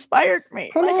 that's what inspired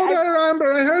me. Hello there,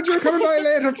 Amber. I heard you were coming by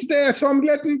later today, so I'm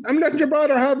letting your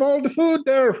brother have all the food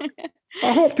there.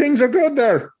 I hope things are good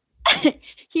there.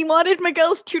 He wanted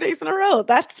Miguel's 2 days in a row.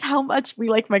 That's how much we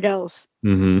like Miguel's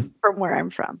from where I'm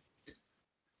from.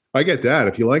 I get that.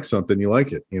 If you like something, you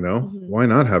like it, you know? Why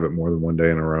not have it more than 1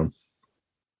 day in a row?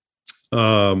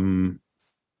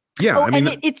 Yeah, I mean,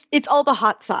 and it's all the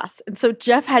hot sauce. And so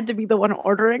Jeff had to be the one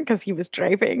ordering because he was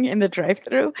driving in the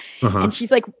drive-thru. And she's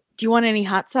like, do you want any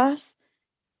hot sauce?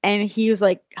 And he was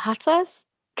like, hot sauce?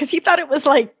 Because he thought it was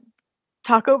like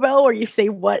Taco Bell where you say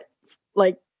what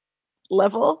like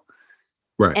level.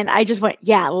 Right. And I just went,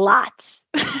 yeah, lots.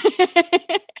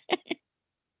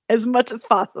 As much as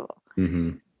possible.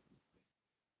 Mm-hmm.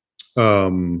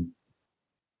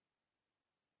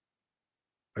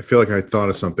 I feel like I thought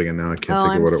of something and now I can't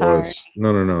think of what it was.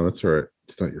 No, that's all right.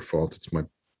 It's not your fault. It's my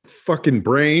fucking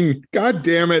brain. God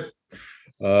damn it.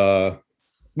 I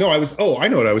know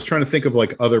what I was trying to think of,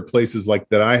 like other places like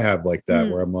that I have like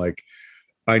that where I'm like,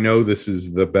 I know this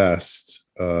is the best,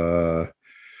 no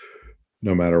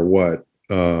matter what.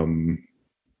 And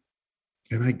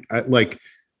I like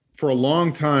for a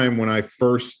long time when I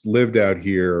first lived out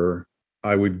here,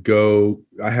 I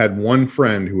had one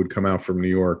friend who would come out from New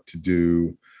York to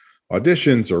do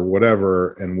auditions or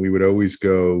whatever, and we would always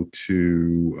go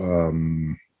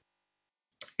to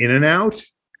In-N-Out.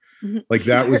 Like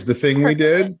that was the thing we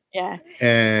did. Yeah.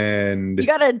 And you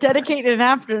gotta dedicate an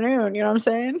afternoon, you know what I'm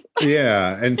saying?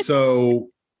 Yeah. And so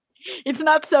it's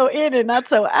not so in and not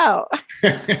so out.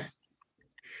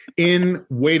 In,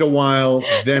 wait a while,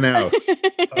 then out.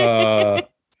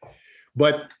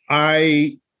 But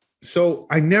I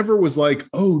never was like,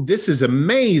 oh, this is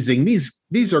amazing.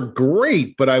 These are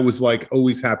great. But I was like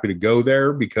always happy to go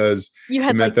there because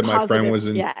it meant that my friend was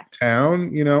in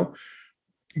town, you know.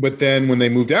 But then when they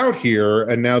moved out here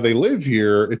and now they live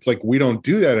here, it's like we don't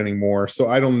do that anymore. So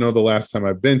I don't know the last time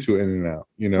I've been to In-N-Out,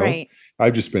 you know. Right.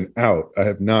 I've just been out. I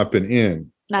have not been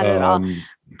in. Not at all.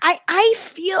 I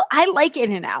feel I like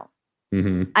In-N-Out.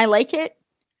 I like it.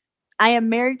 I am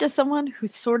married to someone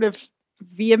who's sort of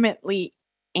vehemently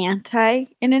anti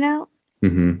In-N-Out.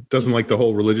 Doesn't like the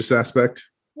whole religious aspect.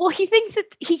 Well, he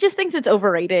just thinks it's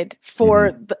overrated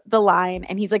for the line,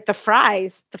 and he's like, the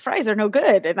fries are no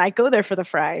good, and I go there for the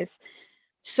fries.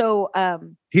 So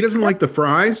he doesn't like the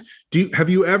fries. Have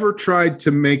you ever tried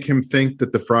to make him think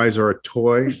that the fries are a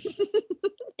toy?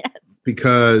 Yes,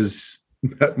 because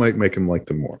that might make him like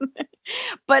them more.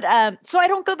 But so I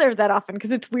don't go there that often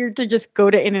because it's weird to just go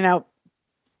to In-N-Out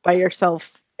by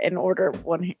yourself and order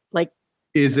one. Like,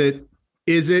 is it?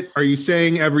 Are you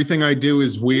saying everything I do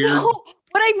is weird? No.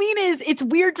 What I mean is, it's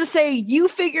weird to say you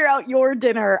figure out your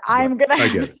dinner. I'm gonna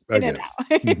have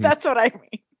In-N-Out. That's what I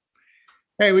mean.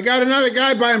 Hey, we got another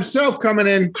guy by himself coming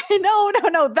in. No.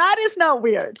 That is not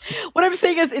weird. What I'm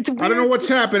saying is, it's weird. I don't know what's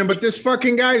happening, but this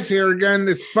fucking guy's here again.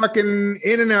 This fucking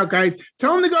In-N-Out guy.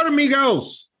 Tell him to go to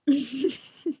Miguel's. It's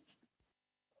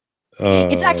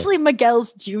actually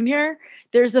Miguel's Jr.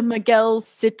 There's a Miguel's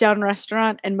sit-down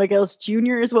restaurant, and Miguel's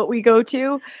Jr. is what we go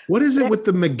to. What is it with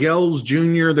the Miguel's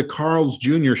Jr., the Carl's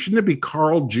Jr.? Shouldn't it be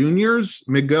Carl Jr.'s?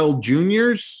 Miguel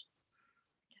Jr.'s?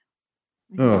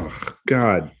 Oh,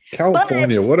 God.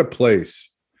 California, what a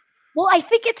place. Well, I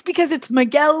think it's because it's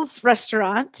Miguel's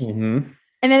restaurant, and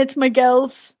then it's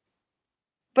Miguel's,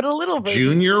 but a little version.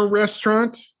 Junior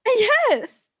restaurant?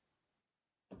 Yes.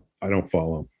 I don't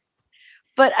follow.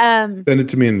 But send it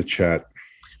to me in the chat.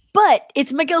 But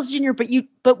it's Miguel's Jr.,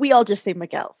 but we all just say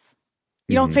Miguel's.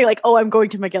 You don't say like, oh, I'm going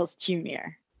to Miguel's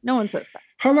Jr. No one says that.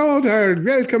 Hello there.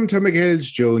 Welcome to Miguel's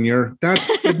Jr.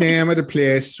 That's the name of the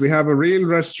place. We have a real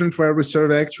restaurant where we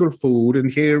serve actual food,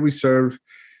 and here we serve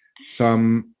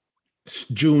some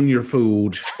junior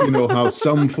food. You know how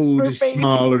some food is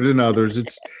smaller than others.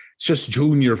 It's just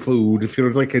junior food. If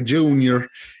you're like a junior,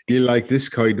 you like this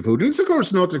kind of food. It's, of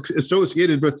course, not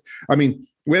associated with, I mean,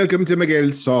 welcome to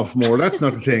Miguel's sophomore. That's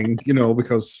not a thing, you know,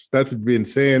 because that would be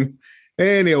insane.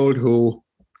 Any old who.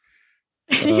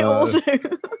 Any old who.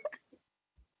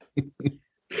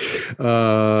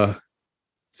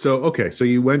 So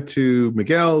you went to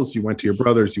Miguel's, you went to your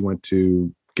brother's, you went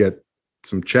to get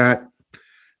some chat.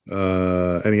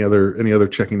 Any other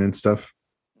checking in stuff?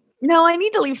 No, I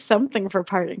need to leave something for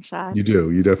parting shot. You do.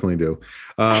 You definitely do.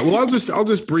 Well, I'll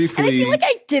just briefly. And I feel like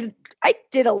I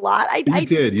did a lot. You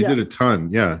did a ton.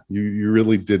 Yeah, you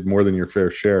really did more than your fair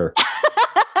share.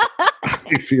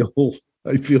 I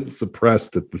feel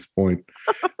suppressed at this point.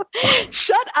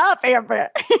 Shut up, Amber.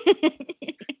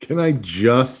 Can I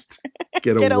just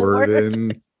get a word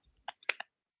in?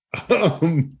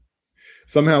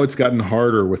 Somehow it's gotten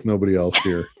harder with nobody else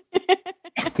here.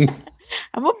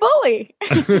 I'm a bully.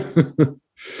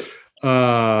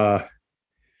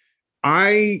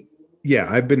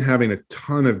 I've been having a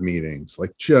ton of meetings,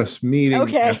 like just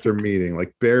meeting after meeting,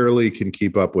 like barely can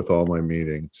keep up with all my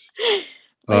meetings.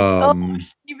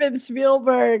 Steven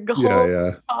Spielberg.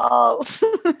 Yeah.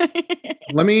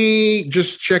 Let me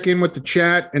just check in with the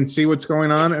chat and see what's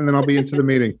going on, and then I'll be into the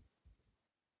meeting.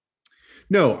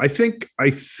 No, I think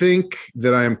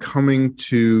that I am coming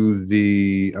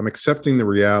to I'm accepting the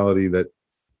reality that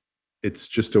it's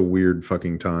just a weird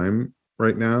fucking time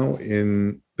right now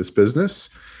in this business.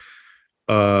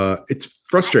 It's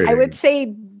frustrating. I would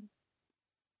say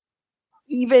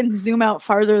even zoom out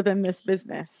farther than this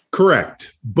business.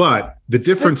 Correct. But the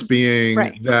difference being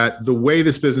that the way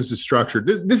this business is structured,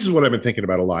 this is what I've been thinking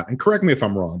about a lot. And correct me if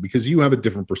I'm wrong, because you have a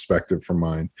different perspective from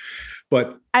mine.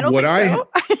 But I don't think so.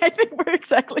 I think we're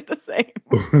exactly the same.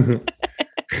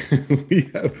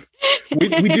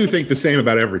 we do think the same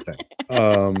about everything.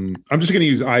 I'm just going to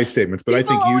use I statements, but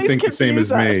people I think you think the same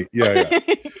as me. Yeah.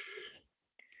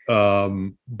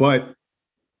 But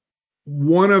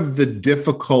one of the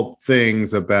difficult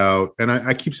things about, and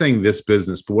I keep saying this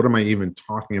business, but what am I even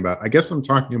talking about? I guess I'm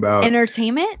talking about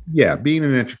entertainment. Yeah. Being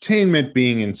in entertainment,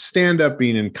 being in stand-up,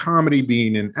 being in comedy,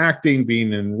 being in acting,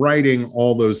 being in writing,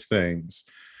 all those things,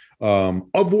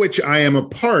 of which I am a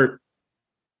part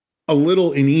a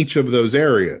little in each of those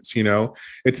areas. You know,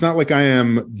 it's not like I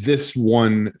am this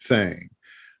one thing,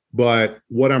 but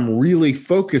what I'm really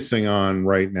focusing on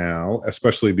right now,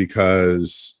 especially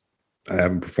because I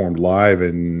haven't performed live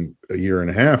in a year and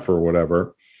a half or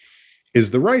whatever,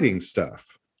 is the writing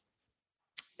stuff.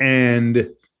 And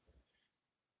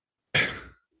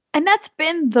that's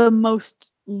been the most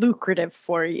lucrative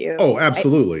for you. Oh,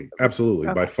 absolutely. Absolutely.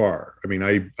 Okay. By far. I mean,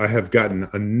 I have gotten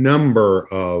a number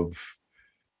of,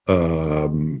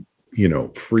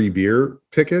 free beer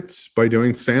tickets by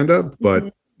doing stand-up,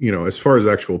 but as far as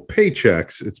actual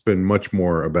paychecks, it's been much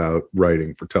more about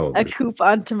writing for television. A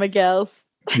coupon to Miguel's.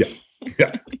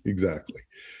 Yeah, exactly.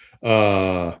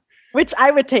 Which I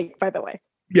would take, by the way.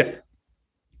 Yeah.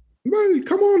 Well,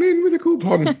 come on in with a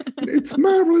coupon. It's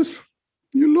marvelous.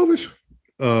 You love it.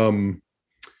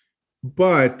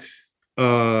 But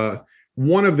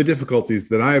one of the difficulties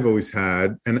that I've always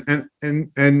had,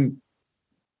 and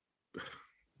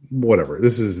whatever,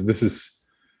 this is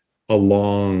a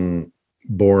long,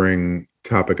 boring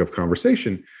topic of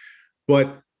conversation,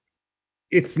 but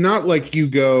it's not like you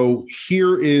go,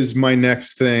 here is my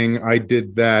next thing. I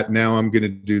did that. Now I'm going to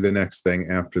do the next thing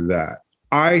after that.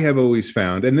 I have always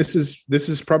found, and this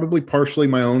is probably partially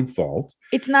my own fault.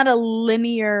 It's not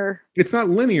linear,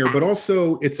 but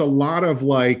also it's a lot of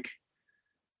like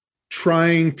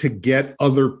trying to get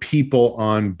other people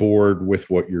on board with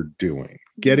what you're doing.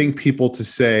 Getting people to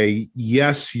say,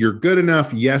 yes, you're good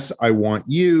enough. Yes, I want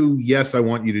you. Yes, I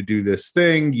want you to do this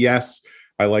thing. Yes,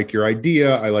 I like your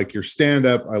idea. I like your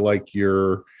stand-up. I like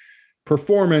your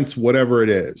performance, whatever it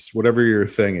is, whatever your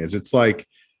thing is. It's like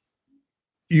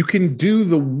you can do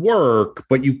the work,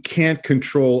 but you can't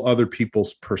control other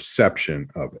people's perception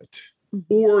of it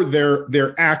or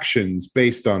their actions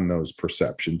based on those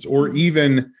perceptions, or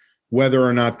even whether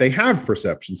or not they have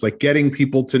perceptions, like getting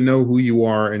people to know who you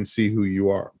are and see who you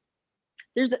are.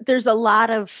 There's a lot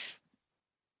of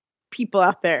people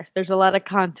out there. There's a lot of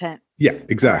content. Yeah,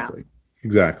 exactly.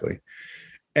 Exactly.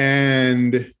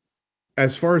 And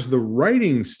as far as the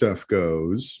writing stuff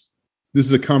goes, this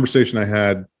is a conversation I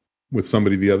had with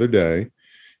somebody the other day,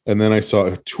 and then I saw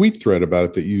a tweet thread about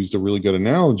it that used a really good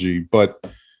analogy. But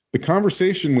the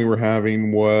conversation we were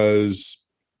having was,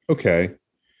 okay,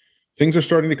 things are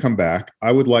starting to come back.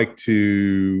 I would like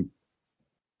to,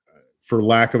 for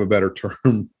lack of a better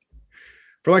term,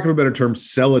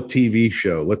 sell a TV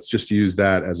show. Let's just use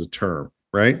that as a term,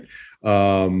 right?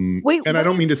 Wait, and I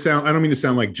don't mean to sound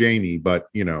like Jamie, but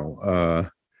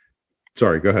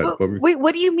sorry, go ahead. Wait,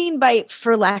 what do you mean by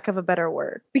for lack of a better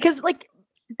word? Because like,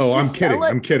 I'm kidding.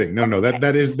 No,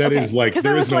 that is like,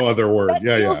 there is no other word.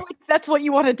 Yeah. Like that's what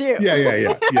you want to do.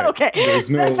 Yeah. Okay. There's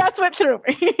no, that's what threw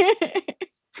me.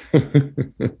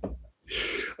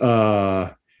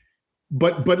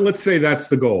 but let's say that's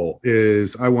the goal,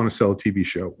 is I want to sell a TV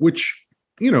show, which,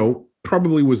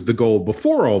 probably was the goal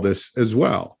before all this as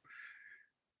well.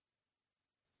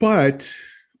 But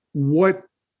what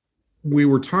we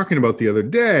were talking about the other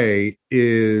day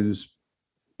is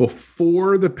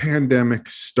before the pandemic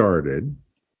started,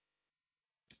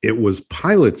 it was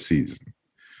pilot season.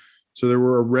 So there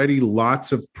were already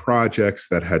lots of projects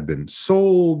that had been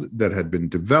sold, that had been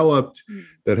developed,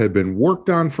 that had been worked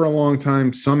on for a long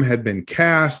time. Some had been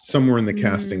cast, some were in the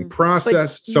casting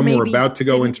process, some were about to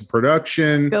go into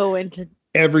production.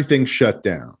 Everything shut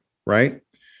down, right?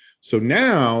 So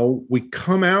now we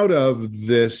come out of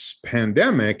this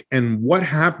pandemic, and what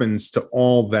happens to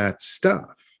all that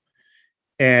stuff?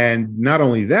 And not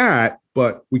only that,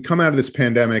 but we come out of this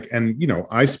pandemic, and,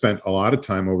 I spent a lot of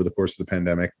time over the course of the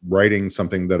pandemic writing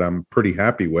something that I'm pretty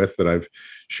happy with, that I've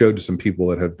showed to some people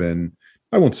that have been,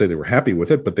 I won't say they were happy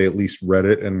with it, but they at least read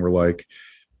it and were like,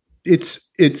 it's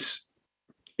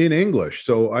in English.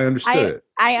 So I understood it.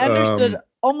 I understood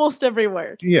almost every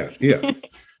word. Yeah.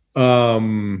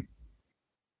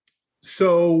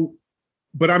 So,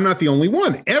 but I'm not the only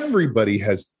one.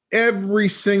 Every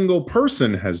single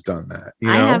person has done that.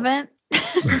 I haven't.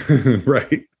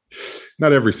 Right.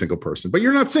 Not every single person, but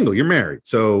you're not single, you're married.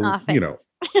 So, that's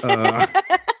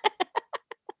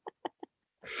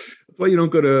why you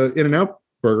don't go to In-N-Out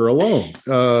Burger alone.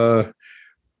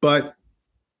 But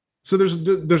so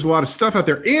there's a lot of stuff out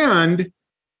there. And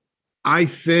I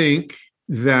think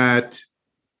that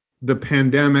the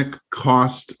pandemic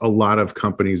cost a lot of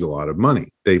companies a lot of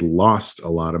money. They lost a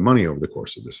lot of money over the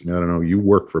course of this. And I don't know, you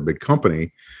work for a big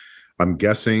company. I'm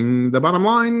guessing the bottom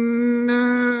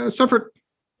line suffered,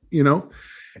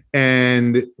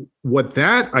 and what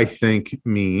that I think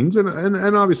means, and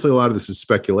obviously a lot of this is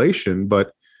speculation,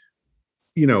 but,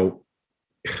 do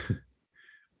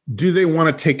they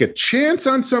want to take a chance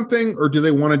on something, or do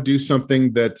they want to do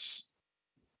something that's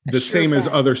the same as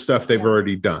other stuff they've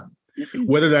already done?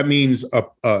 Whether that means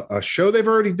a show they've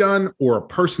already done, or a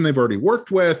person they've already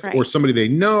worked with, or somebody they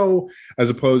know, as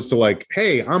opposed to like,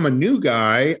 hey, I'm a new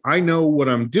guy. I know what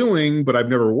I'm doing, but I've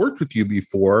never worked with you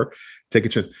before. Take a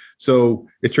chance. So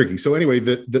it's tricky. So anyway,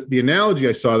 the analogy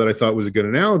I saw that I thought was a good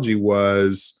analogy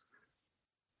was,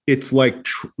 it's like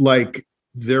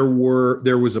there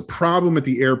was a problem at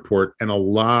the airport and a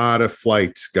lot of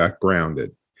flights got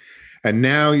grounded. And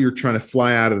now you're trying to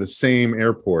fly out of the same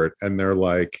airport, and they're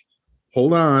like,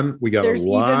 hold on, we got a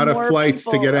lot of flights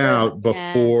to get out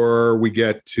before we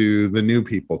get to the new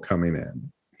people coming in,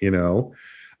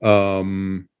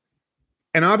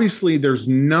 and obviously there's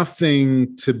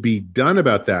nothing to be done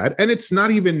about that. And it's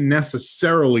not even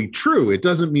necessarily true. It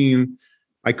doesn't mean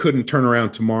I couldn't turn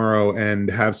around tomorrow and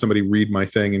have somebody read my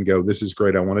thing and go, this is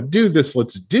great, I want to do this,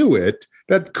 let's do it.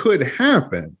 That could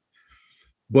happen.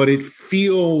 But it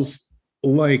feels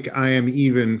like I am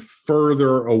even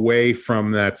further away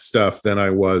from that stuff than I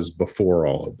was before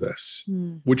all of this,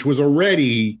 which was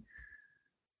already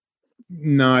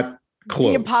not close.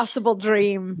 The impossible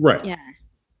dream. Right. Yeah.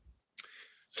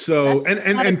 So,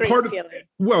 and part of,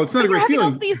 well, it's not a great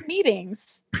feeling. All these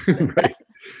meetings.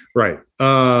 Right.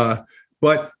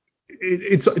 But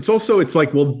it's also, it's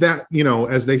like, well, that,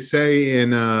 as they say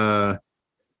in, I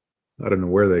don't know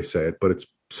where they say it, but it's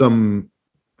some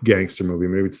gangster movie,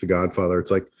 maybe it's The Godfather. It's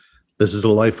like, this is the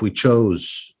life we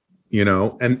chose,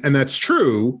 and that's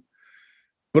true.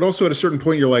 But also at a certain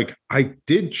point, you're like, I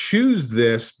did choose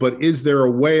this, but is there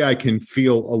a way I can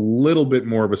feel a little bit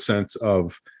more of a sense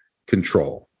of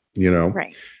control,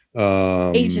 Right.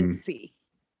 Agency.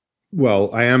 Well,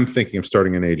 I am thinking of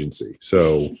starting an agency.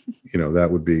 So, that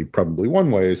would be probably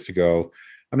one way, is to go,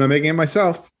 I'm not making it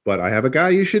myself, but I have a guy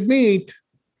you should meet.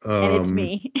 And it's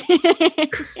me.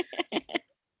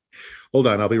 Hold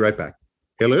on, I'll be right back.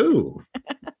 Hello.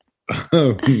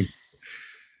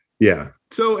 Yeah.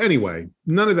 So anyway,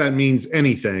 none of that means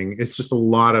anything. It's just a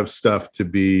lot of stuff to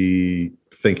be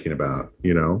thinking about,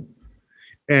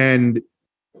 And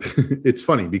it's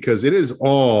funny because it is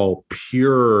all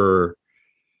pure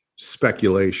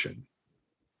speculation.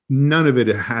 None of it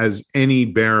has any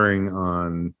bearing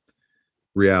on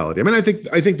reality. I mean, I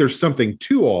think there's something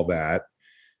to all that,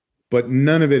 but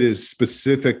none of it is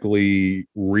specifically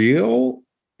real.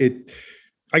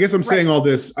 I guess I'm saying all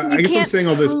this. I guess I'm saying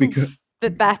all this because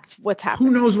that's what's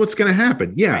happening. Who knows what's going to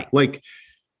happen? Yeah. Right. Like,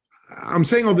 I'm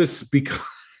saying all this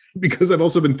because I've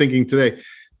also been thinking today,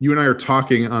 you and I are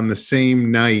talking on the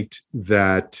same night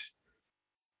that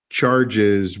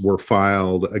charges were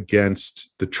filed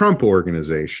against the Trump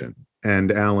Organization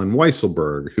and Alan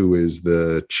Weisselberg, who is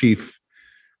the chief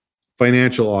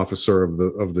financial officer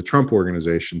of the Trump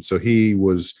Organization. So he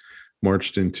was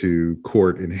marched into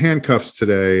court in handcuffs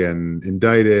today and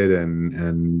indicted,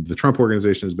 and the Trump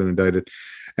organization has been indicted.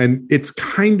 And it's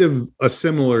kind of a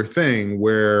similar thing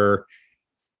where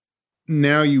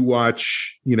now you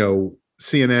watch,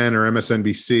 CNN or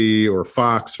MSNBC or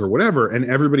Fox or whatever, and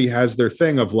everybody has their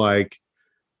thing of like,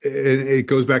 it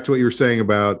goes back to what you were saying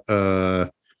about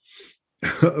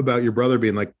your brother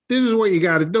being like, this is what you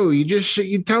got to do.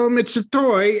 You tell him it's a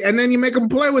toy and then you make him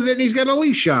play with it and he's got a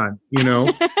leash on,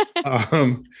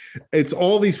 it's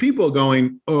all these people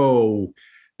going, oh,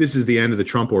 this is the end of the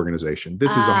Trump organization.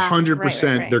 This is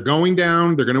 100%. Right. They're going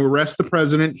down. They're going to arrest the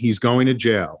president. He's going to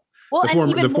jail. Well, and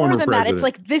even more than that, it's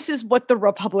like, this is what the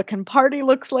Republican Party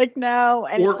looks like now.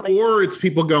 And or it's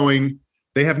people going,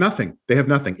 they have nothing. They have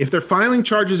nothing. If they're filing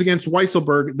charges against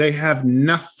Weisselberg, they have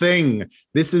nothing.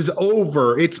 This is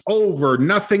over. It's over.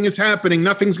 Nothing is happening.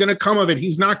 Nothing's going to come of it.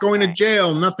 He's not going to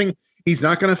jail. Nothing. He's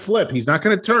not going to flip. He's not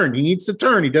going to turn. He needs to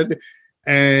turn. He does.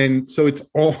 And so it's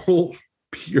all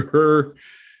pure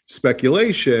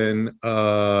speculation.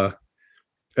 And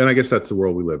I guess that's the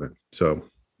world we live in. So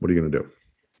what are you going to do?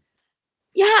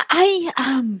 Yeah,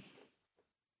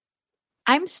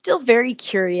 I'm still very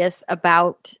curious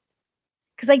about,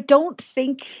 because I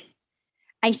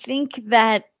think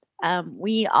that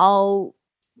we all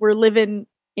were living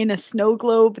in a snow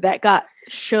globe that got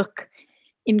shook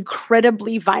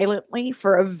incredibly violently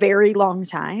for a very long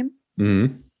time.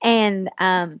 Mm-hmm. And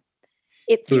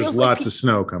there's lots of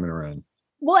snow coming around.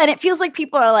 Well, and it feels like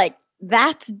people are like,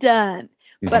 that's done.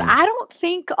 Mm-hmm. But I don't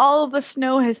think all of the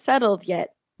snow has settled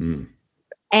yet. Mm.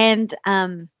 And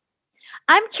I'm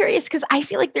curious because I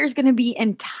feel like there's going to be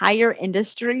entire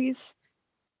industries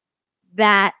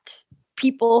that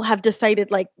people have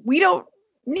decided, like, we don't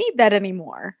need that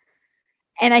anymore.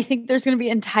 And I think there's going to be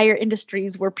entire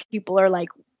industries where people are like,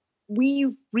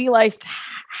 we realized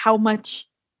how much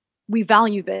we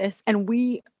value this and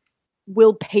we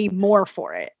will pay more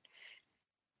for it.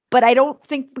 But I don't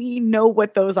think we know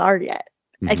what those are yet.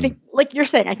 I think, like you're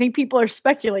saying, I think people are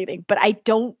speculating, but I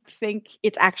don't think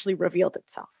it's actually revealed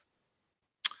itself.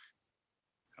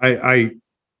 The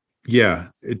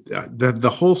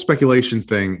whole speculation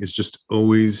thing is just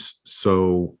always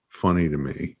so funny to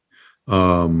me.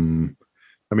 I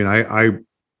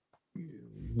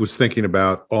was thinking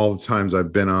about all the times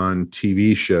I've been on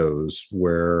TV shows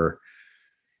where,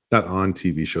 not on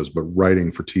TV shows, but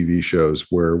writing for TV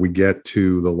shows where we get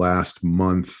to the last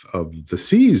month of the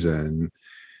season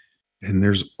and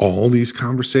there's all these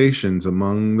conversations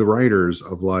among the writers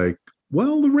of like,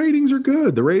 well, the ratings are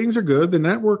good. The ratings are good. The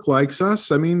network likes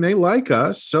us. I mean, they like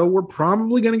us. So we're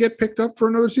probably going to get picked up for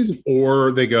another season.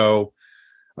 Or they go,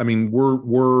 I mean,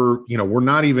 we're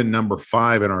not even number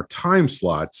 5 in our time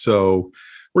slot. So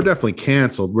we're definitely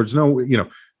canceled. There's no,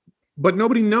 but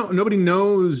nobody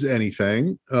knows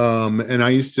anything. And Eddie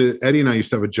and I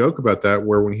used to have a joke about that,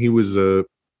 where when he was a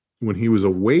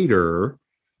waiter,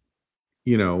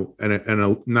 and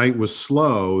a night was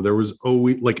slow, there was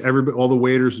always like all the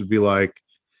waiters would be like,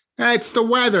 it's the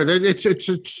weather.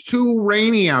 It's too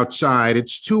rainy outside.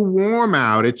 It's too warm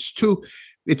out. It's too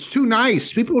nice. It's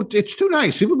too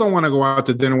nice. People don't want to go out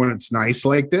to dinner when it's nice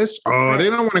like this. Oh, they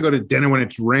don't want to go to dinner when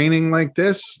it's raining like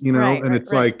this,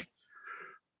 like,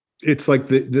 it's like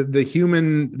the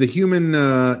human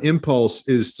impulse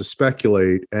is to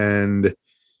speculate, and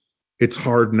it's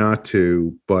hard not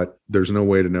to, but there's no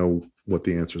way to know what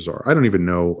the answers are. I don't even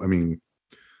know. I mean,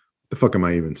 the fuck am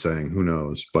I even saying? Who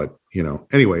knows? But,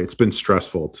 anyway, it's been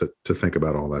stressful to think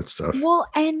about all that stuff. Well,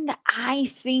 and I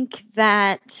think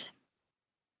that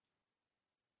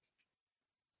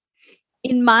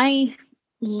in my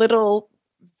little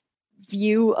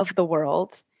view of the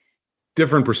world,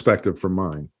 different perspective from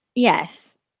mine.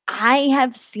 Yes, I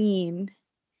have seen.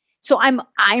 So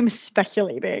I'm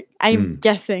speculating. I'm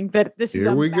guessing that this is.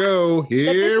 Here we go.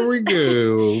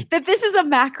 That this is a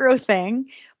macro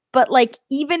thing, but like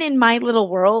even in my little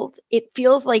world, it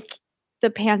feels like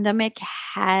the pandemic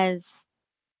has.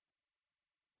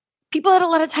 People had a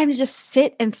lot of time to just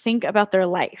sit and think about their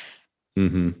life,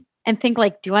 and think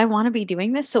like, do I want to be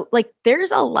doing this? So like,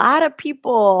 there's a lot of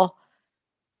people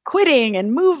quitting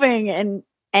and moving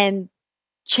and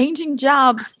changing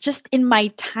jobs just in my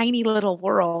tiny little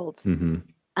world.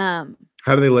 How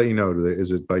do they let you know?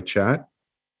 Is it by chat?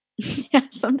 Yeah,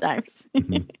 sometimes.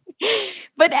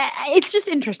 But it's just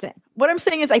interesting. What I'm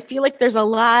saying is I feel like there's a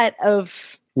lot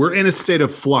of... We're in a state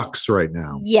of flux right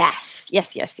now. Yes.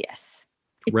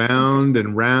 Round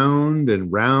and round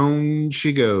and round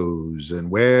she goes.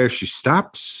 And where she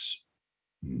stops,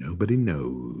 nobody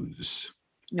knows.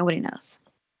 Nobody knows.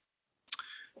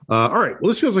 All right. Well,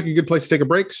 this feels like a good place to take a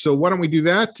break. So why don't we do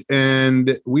that?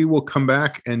 And we will come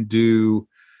back and do,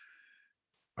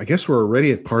 I guess we're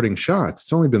already at parting shots.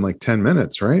 It's only been like 10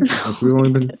 minutes, right? No, like we've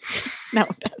only been. No,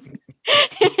 it doesn't.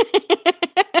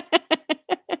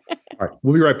 All right.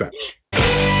 We'll be right back.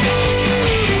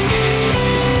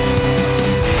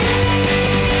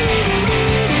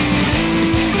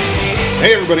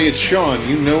 Hey, everybody. It's Sean.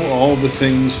 You know all the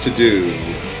things to do.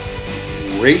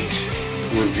 Rate,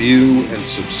 review, and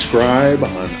subscribe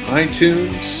on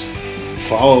iTunes.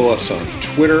 Follow us on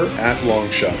Twitter at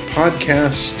Longshot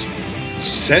Podcast.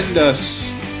 Send us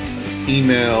an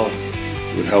email.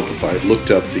 It would help if I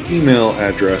looked up the email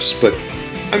address, but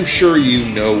I'm sure you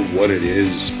know what it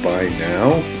is by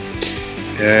now.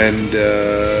 And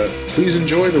please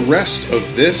enjoy the rest of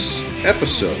this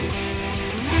episode.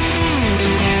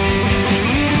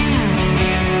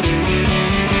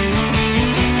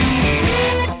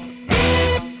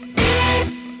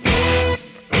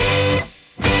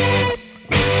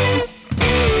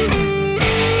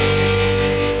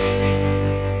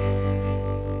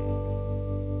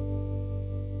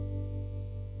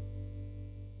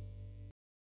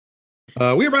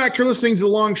 We are back. You're listening to The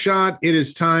Long Shot. It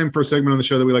is time for a segment on the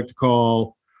show that we like to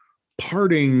call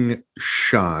Parting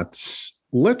Shots.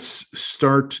 Let's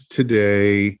start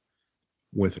today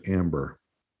with Amber.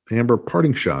 Amber,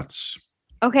 parting shots.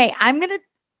 Okay, I'm going to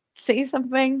say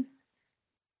something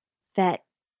that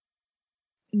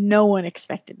no one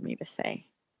expected me to say.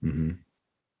 Mm-hmm.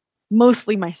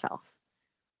 Mostly myself.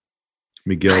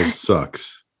 Miguel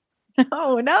sucks.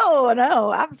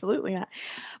 No, absolutely not.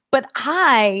 But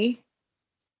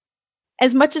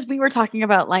as much as we were talking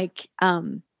about like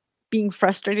being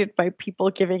frustrated by people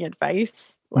giving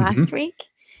advice last week,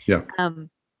 yeah,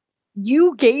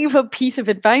 you gave a piece of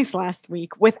advice last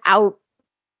week without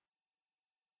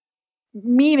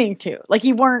meaning to. Like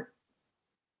you weren't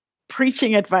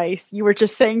preaching advice; you were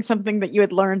just saying something that you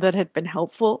had learned that had been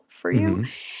helpful for you,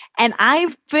 and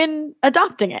I've been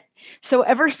adopting it. So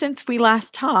ever since we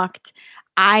last talked,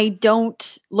 I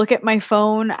don't look at my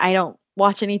phone. I don't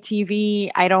watch any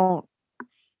TV. I don't.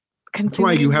 That's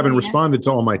why you haven't responded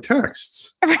to all my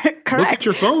texts. Correct. Look at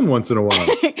your phone once in a while.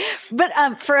 But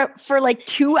for like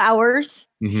 2 hours,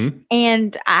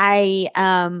 and I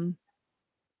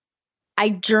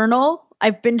journal.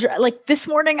 I've been like this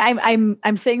morning.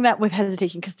 I'm saying that with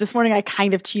hesitation because this morning I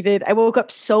kind of cheated. I woke up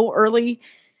so early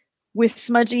with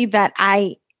Smudgy that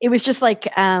it was just like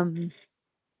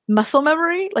muscle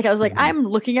memory. Like I was like, I'm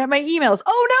looking at my emails.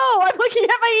 Oh no, I'm looking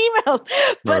at my emails.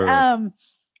 But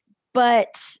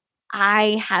but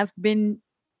I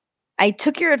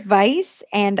took your advice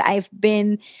and I've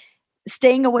been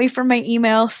staying away from my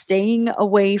email, staying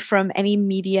away from any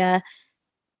media,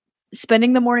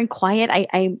 spending the morning quiet.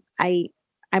 I'm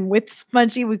with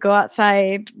Smudgy. We go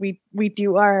outside, we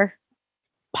do our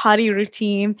potty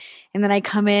routine, and then I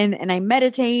come in and I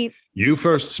meditate. You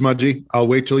first, Smudgy. I'll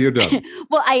wait till you're done.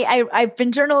 Well, I've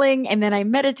been journaling and then I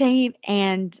meditate,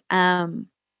 and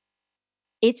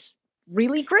it's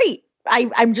really great.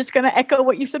 I'm just going to echo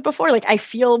what you said before. Like I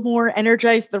feel more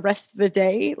energized the rest of the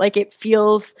day. Like it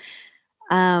feels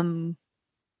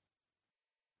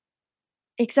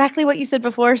exactly what you said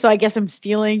before. So I guess I'm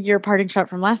stealing your parting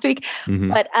shot from last week.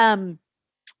 But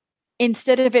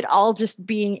instead of it all just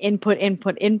being input,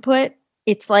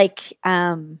 it's like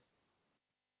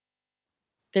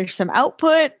there's some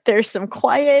output, there's some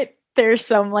quiet, there's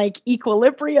some like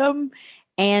equilibrium,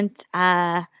 and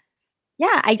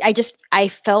yeah, I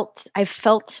felt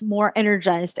more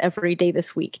energized every day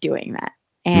this week doing that.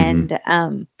 And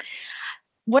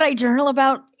what I journal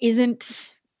about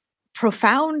isn't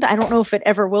profound. I don't know if it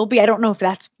ever will be. I don't know if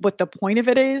that's what the point of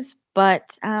it is,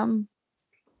 but I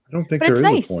don't think there is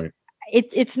a point.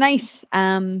 It's nice.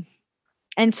 And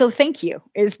so thank you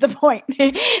is the point.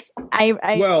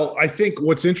 Well, I think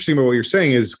what's interesting about what you're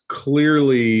saying is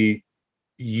clearly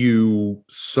you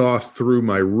saw through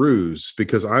my ruse,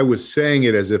 because I was saying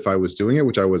it as if I was doing it,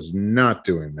 which I was not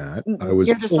doing that. I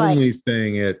was only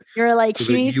saying it. You're like,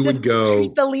 so you would go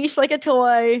treat the leash like a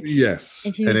toy. Yes.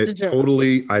 And it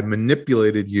totally, I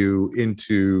manipulated you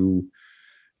into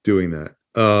doing that.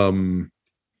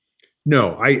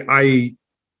 No, I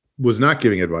was not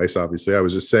giving advice. Obviously, I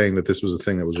was just saying that this was a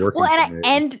thing that was working. Well,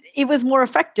 and it was more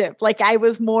effective. Like I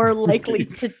was more likely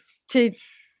to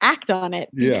act on it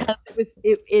because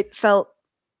it felt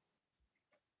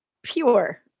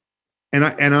pure. And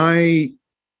I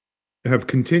have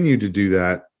continued to do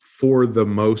that for the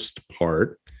most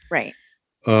part. Right.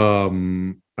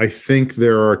 I think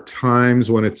there are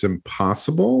times when it's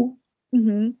impossible.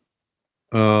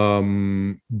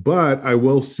 But I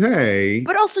will say,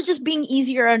 but also just being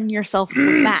easier on yourself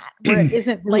with that, where it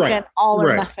isn't like an all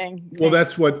or nothing thing. Well,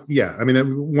 that's what, yeah. I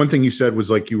mean, one thing you said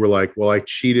was like, you were like, well, I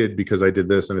cheated because I did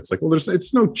this. And it's like, well,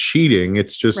 it's no cheating.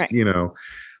 It's just,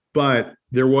 but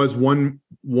there was one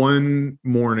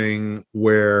morning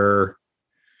where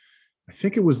I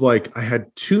think it was like I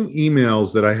had 2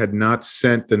 emails that I had not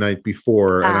sent the night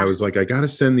before. And I was like, I got to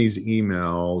send these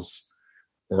emails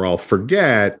or I'll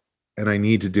forget. And I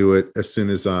need to do it as soon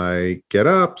as I get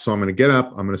up. So I'm going to get up.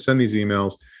 I'm going to send these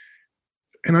emails.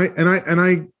 And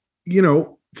I,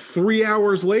 3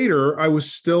 hours later, I was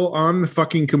still on the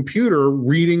fucking computer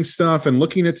reading stuff and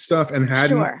looking at stuff and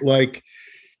hadn't like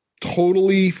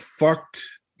totally fucked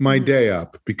my day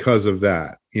up because of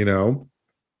that, and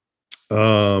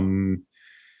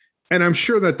I'm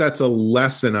sure that that's a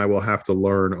lesson I will have to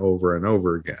learn over and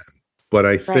over again. But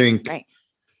I think,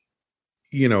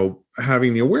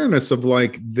 having the awareness of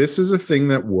like, this is a thing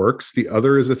that works. The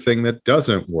other is a thing that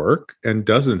doesn't work and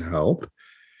doesn't help.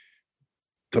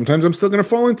 Sometimes I'm still going to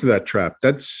fall into that trap.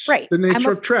 That's the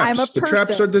nature of traps. The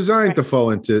traps are designed to fall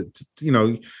into,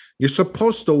 you're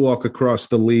supposed to walk across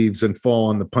the leaves and fall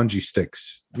on the punji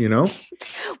sticks,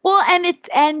 Well,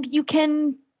 and you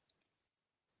can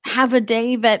have a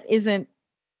day that isn't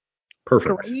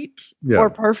perfect or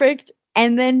perfect,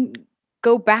 and then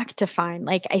go back to fine.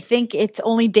 Like, I think it's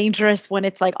only dangerous when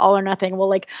it's like all or nothing. Well,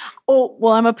 like, oh,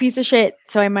 well, I'm a piece of shit,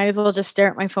 so I might as well just stare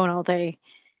at my phone all day.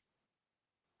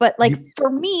 But like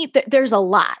for me, there's a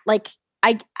lot. Like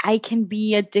I can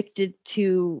be addicted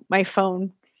to my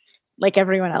phone like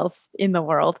everyone else in the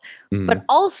world. But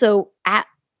also at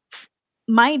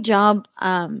my job,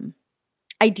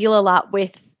 I deal a lot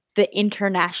with the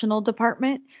international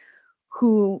department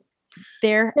who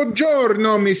they're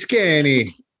Buongiorno, Miss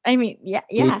Kenny. I mean, yeah.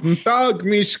 Guten Tag,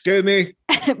 Miss Kenny.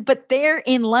 But they're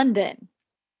in London.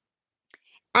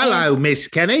 Hello, Miss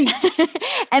Kenny.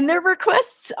 And their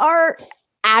requests are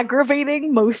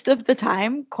aggravating most of the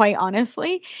time, quite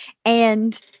honestly.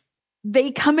 And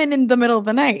they come in the middle of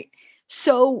the night.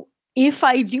 So if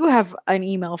I do have an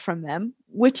email from them,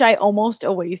 which I almost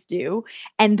always do,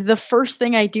 and the first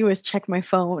thing I do is check my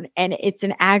phone and it's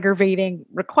an aggravating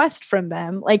request from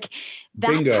them, like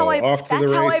that's how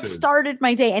I've started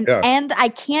my day. And I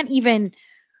can't even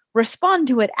respond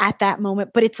to it at that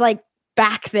moment, but it's like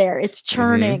back there, it's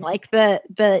churning, like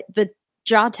the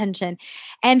jaw tension.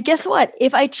 And guess what?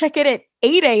 If I check it at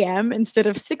 8 a.m. instead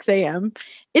of 6 a.m.,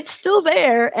 it's still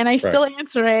there and I still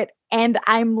answer it. And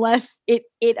I'm it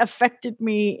affected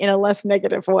me in a less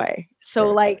negative way. So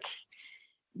like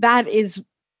that is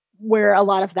where a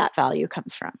lot of that value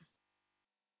comes from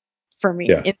for me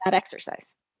in that exercise.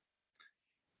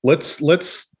 Let's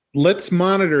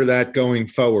monitor that going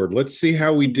forward. Let's see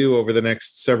how we do over the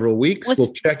next several weeks.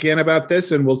 We'll check in about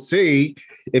this and we'll see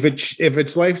if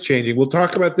it's life-changing. We'll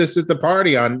talk about this at the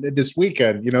party on this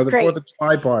weekend, the 4th of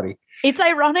July party. It's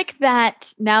ironic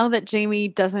that now that Jamie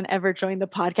doesn't ever join the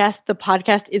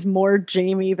podcast is more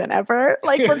Jamie than ever.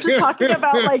 Like we're just talking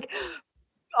about like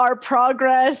our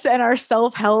progress and our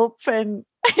self-help. And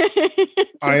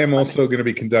I am also going to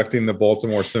be conducting the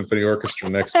Baltimore Symphony Orchestra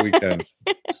next weekend.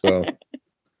 So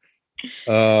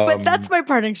but that's my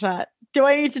parting shot. Do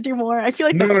I need to do more? I feel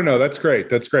like no. That's great.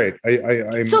 That's great.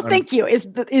 Thank you is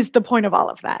the point of all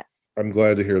of that. I'm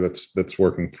glad to hear that's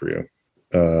working for you.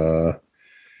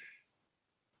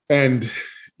 And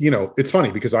it's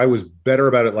funny because I was better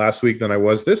about it last week than I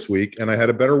was this week, and I had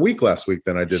a better week last week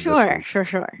than I did this week.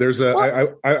 Sure. There's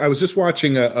I was just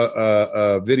watching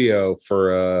a video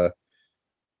for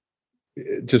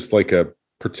just like a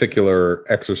particular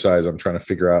exercise I'm trying to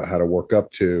figure out how to work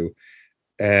up to.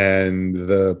 And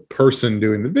the person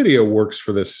doing the video works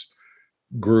for this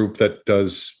group that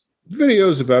does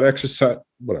videos about exercise,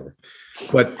 whatever.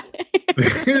 But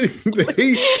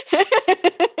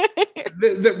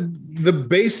the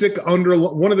basic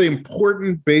one of the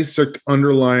important basic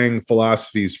underlying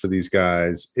philosophies for these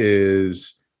guys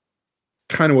is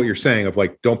kind of what you're saying of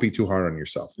like, don't be too hard on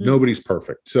yourself. Nobody's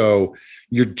perfect. So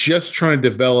you're just trying to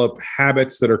develop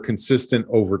habits that are consistent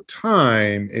over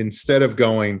time instead of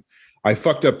going, I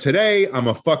fucked up today. I'm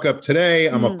a fuck up today.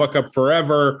 I'm a fuck up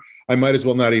forever. I might as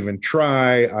well not even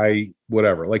try.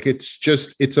 Whatever. Like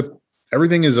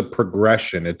everything is a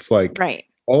progression. It's like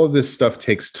all of this stuff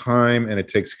takes time and it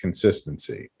takes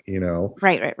consistency,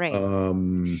 Right.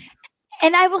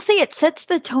 And I will say it sets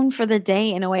the tone for the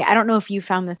day in a way. I don't know if you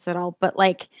found this at all, but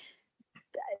like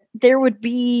there would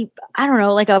be, I don't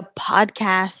know, like a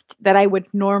podcast that I would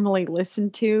normally listen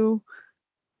to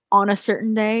on a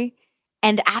certain day.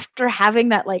 And after having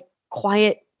that like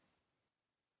quiet,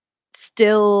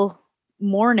 still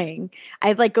morning,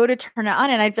 I'd like go to turn it on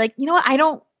and I'd be like, you know what?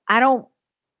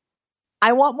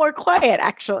 I want more quiet,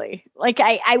 actually. Like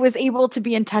I was able to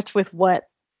be in touch with what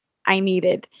I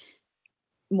needed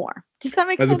more. Does that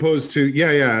make sense? As opposed to,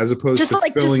 as opposed just to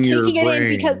like filling your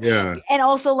brain. And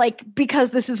also like,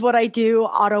 because this is what I do,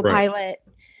 autopilot.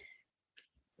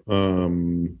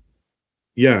 Right.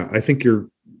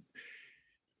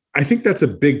 I think that's a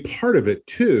big part of it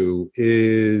too,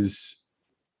 is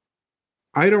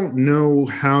I don't know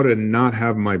how to not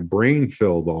have my brain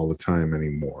filled all the time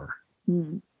anymore.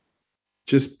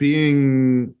 Just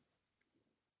being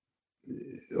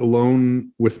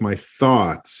alone with my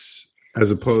thoughts,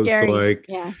 as opposed to like,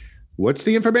 what's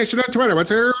the information on Twitter? What's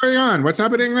going on? What's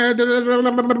happening? Bing,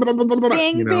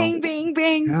 bing, bing,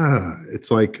 bing. Yeah,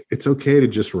 it's like, it's okay to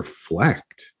just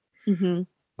reflect.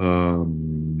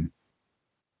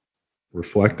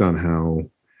 Reflect on how,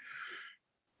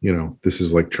 this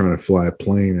is like trying to fly a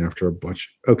plane after a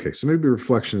bunch. Okay, so maybe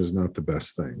reflection is not the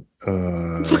best thing.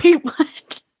 Wait, what?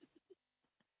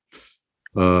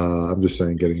 I'm just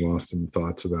saying, getting lost in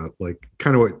thoughts about like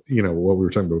kind of what we were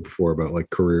talking about before about like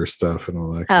career stuff and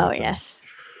all that. Oh, yes.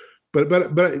 But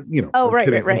Oh, right.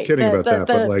 I'm kidding about that.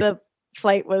 But like the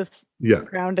flight was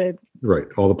grounded. Right.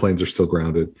 All the planes are still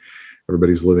grounded.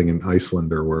 Everybody's living in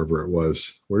Iceland or wherever it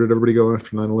was. Where did everybody go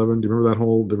after 9/11? Do you remember that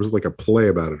there was like a play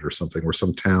about it or something where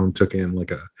some town took in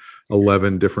like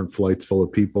 11 different flights full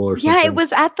of people or something? Yeah, it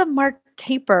was at the Mark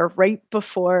Taper right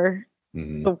before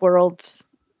the world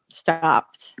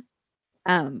stopped.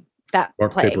 That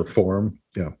Mark play. Taper Forum.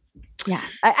 Yeah. Yeah.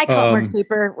 I call it Mark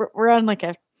Taper. We're on like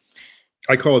I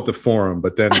call it the forum,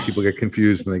 but then people get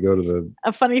confused and they go to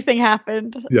a funny thing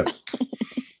happened. Yeah.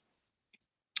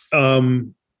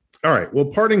 All right. Well,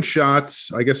 parting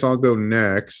shots. I guess I'll go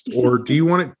next. Or do you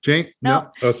want it, Jane?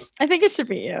 No. I think it should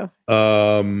be you.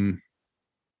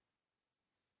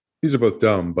 These are both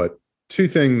dumb, but two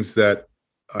things that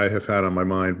I have had on my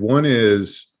mind. One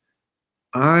is,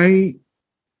 tell me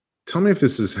if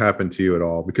this has happened to you at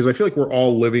all, because I feel like we're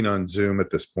all living on Zoom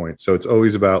at this point. So it's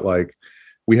always about like,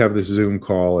 we have this Zoom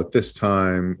call at this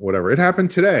time, whatever. It happened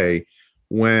today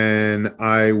when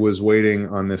I was waiting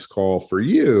on this call for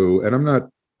you, and I'm not,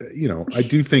 I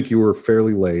do think you were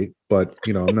fairly late, but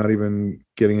I'm not even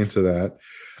getting into that.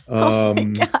 Oh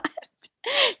my God.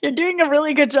 You're doing a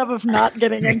really good job of not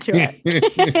getting into it.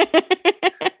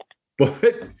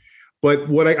 But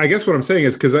what I guess what I'm saying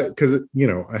is because I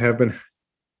have been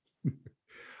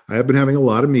having a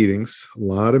lot of meetings.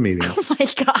 Oh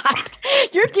my God.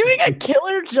 You're doing a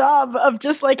killer job of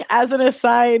just like, as an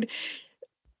aside,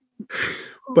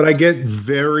 but I get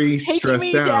very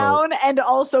stressed out. Down and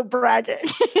also bragging.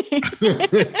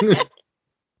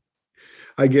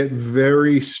 I get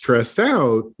very stressed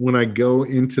out when I go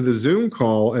into the Zoom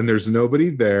call and there's nobody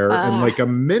there, and like a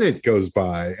minute goes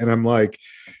by and I'm like,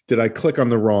 did I click on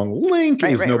the wrong link?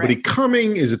 Is nobody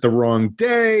coming? Is it the wrong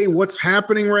day? What's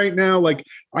happening right now? Like,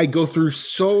 I go through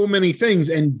so many things,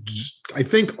 and I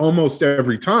think almost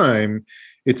every time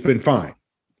it's been fine.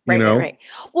 Right.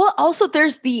 Well, also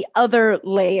there's the other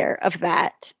layer of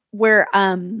that where,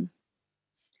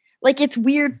 like, it's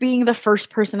weird being the first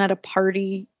person at a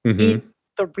party in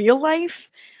the real life,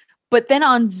 but then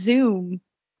on Zoom,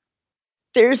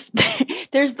 there's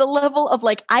the level of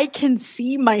like, I can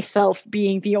see myself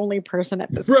being the only person at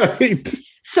this right.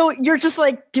 So you're just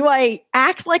like, do I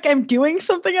act like I'm doing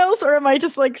something else, or am I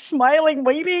just like smiling,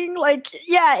 waiting? Like,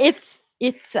 yeah, it's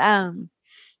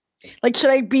like,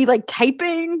 should I be like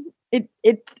typing?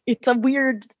 It's a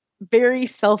weird, very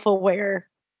self-aware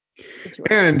situation.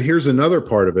 And here's another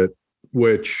part of it,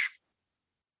 which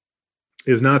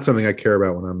is not something I care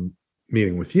about when I'm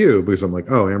meeting with you, because I'm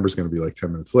like, oh, Amber's going to be like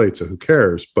 10 minutes late, so who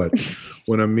cares? But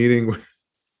when I have meetings,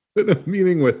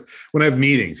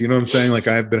 you know what I'm saying? Like,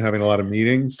 I've been having a lot of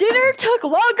meetings. Dinner took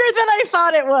longer than I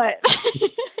thought it would.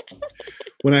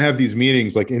 When I have these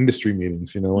meetings, like industry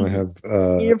meetings, when I have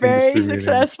you're very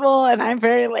successful meetings, and I'm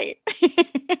very late.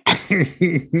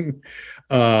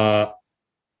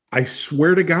 I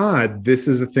swear to God, this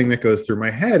is a thing that goes through my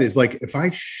head, is like, if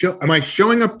am I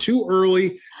showing up too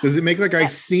early? Does it make like I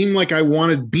seem like I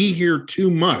want to be here too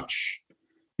much?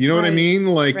 You know what I mean?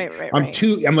 Like, I'm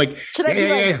like, let's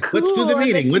do the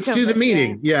meeting. Let's do the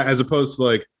meeting. Yeah. As opposed to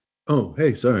like, oh,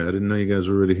 hey, sorry, I didn't know you guys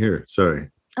were already here. Sorry.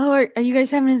 Oh, are you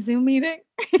guys having a Zoom meeting?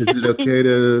 Is it okay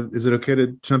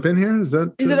to jump in here? Is it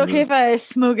okay if I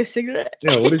smoke a cigarette?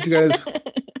 Yeah. What did you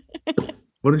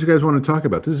guys want to talk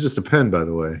about? This is just a pen, by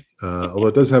the way. Although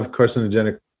it does have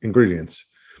carcinogenic ingredients,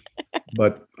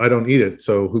 but I don't eat it.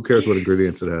 So who cares what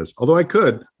ingredients it has? Although I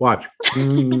could watch.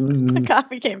 The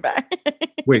coffee came back.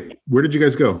 Wait, where did you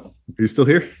guys go? Are you still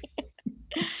here?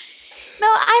 No,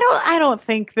 I don't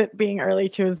think that being early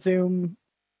to a Zoom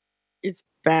is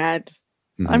bad.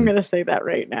 Mm-hmm. I'm going to say that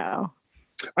right now.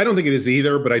 I don't think it is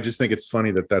either, but I just think it's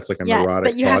funny that that's like a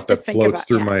neurotic thought that floats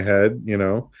through my head, you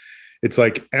know? It's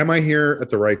like, am I here at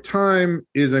the right time?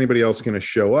 Is anybody else going to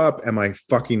show up? Am I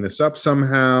fucking this up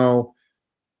somehow?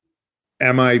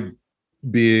 Am I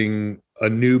being a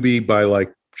newbie by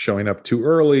like showing up too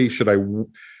early? Should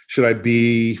I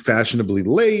be fashionably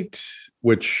late?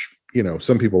 Which, you know,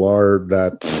 some people are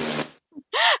that.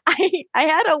 I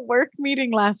had a work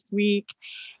meeting last week,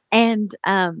 and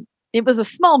it was a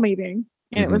small meeting,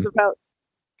 and it was about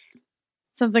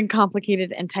something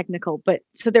complicated and technical. But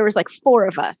so there was like 4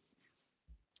 of us.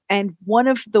 And one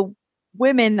of the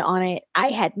women on it I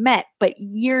had met, but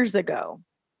years ago.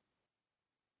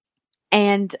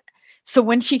 And so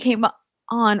when she came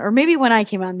on, or maybe when I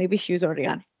came on, maybe she was already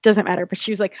on, doesn't matter. But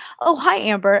she was like, "Oh, hi,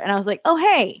 Amber." And I was like, "Oh,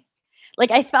 hey." Like,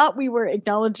 I thought we were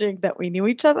acknowledging that we knew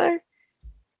each other.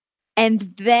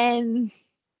 And then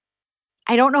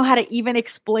I don't know how to even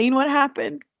explain what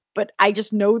happened, but I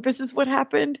just know this is what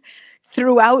happened.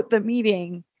 Throughout the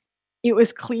meeting, it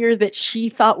was clear that she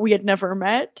thought we had never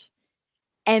met.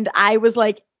 And I was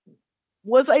like,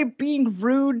 was I being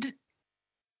rude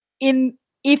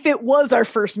if it was our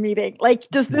first meeting? Like,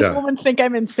 does this woman think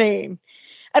I'm insane?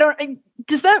 Do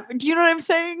you know what I'm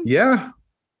saying? Yeah.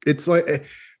 It's like,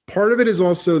 part of it is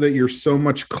also that you're so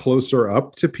much closer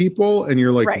up to people and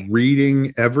you're like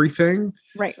reading everything.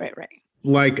 Right.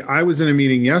 Like, I was in a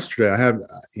meeting yesterday. I've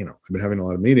been having a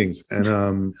lot of meetings,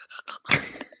 and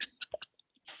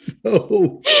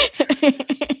so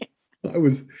I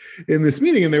was in this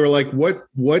meeting and they were like,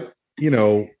 what, you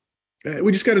know,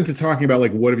 we just got into talking about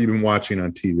like, what have you been watching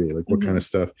on TV? Like, what kind of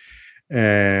stuff?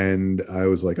 And I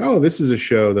was like, oh, this is a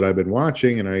show that I've been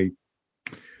watching and I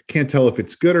can't tell if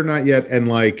it's good or not yet. And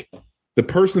like, the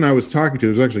person I was talking to,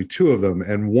 there's actually 2 of them.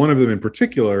 And one of them in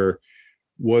particular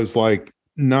was like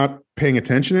not paying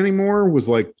attention anymore, was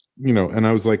like, you know, and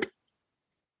I was like,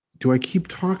 do I keep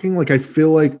talking? Like, I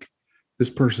feel like this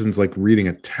person's like reading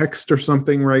a text or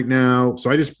something right now.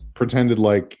 So I just pretended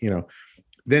like, you know,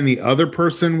 then the other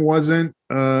person wasn't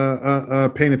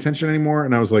paying attention anymore.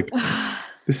 And I was like,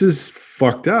 this is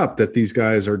fucked up that these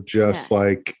guys are just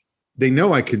like, they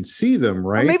know I can see them,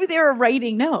 right? Or maybe they were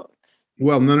writing notes.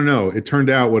 Well, no. It turned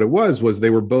out what it was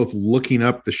they were both looking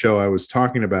up the show I was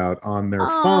talking about on their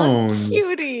phones.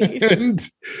 Cuties. And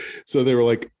so they were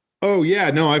like, oh yeah,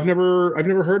 no, I've never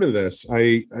heard of this.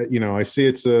 I see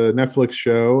it's a Netflix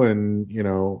show, and you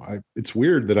know, it's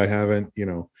weird that I haven't, you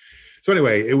know. So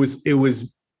anyway, it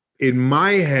was in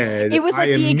my head. It was like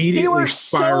I immediately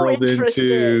spiraled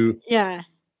into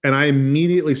and I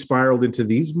immediately spiraled into,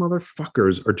 these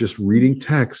motherfuckers are just reading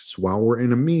texts while we're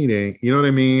in a meeting. You know what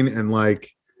I mean? And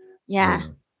like,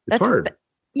 it's hard.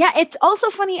 It's also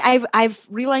funny. I've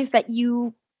realized that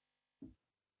you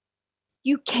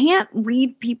can't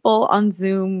read people on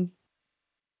Zoom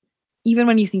even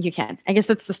when you think you can. I guess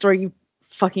that's the story you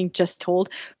fucking just told.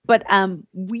 But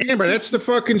Amber, that's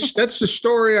the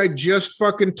story I just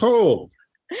fucking told.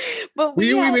 But were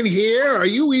you even here? Are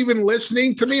you even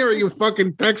listening to me, or are you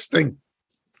fucking texting?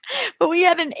 But we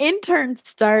had an intern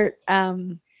start,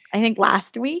 I think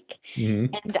last week,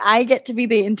 and I get to be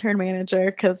the intern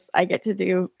manager because I get to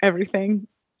do everything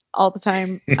all the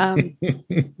time. But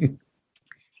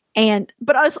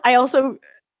I also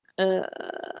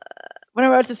what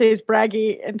I'm about to say is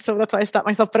braggy, and so that's why I stopped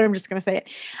myself. But I'm just going to say it.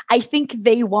 I think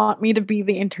they want me to be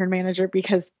the intern manager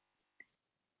because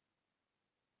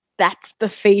that's the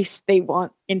face they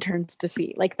want interns to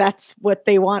see. Like, that's what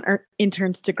they want our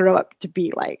interns to grow up to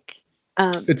be like.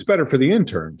 It's better for the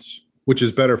interns, which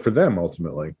is better for them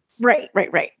ultimately. Right.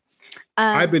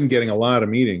 I've been getting a lot of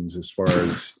meetings as far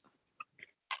as.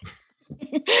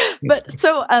 But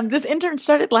so this intern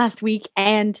started last week,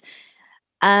 and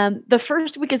the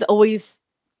first week is always,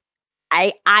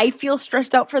 I feel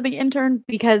stressed out for the intern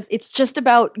because it's just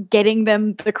about getting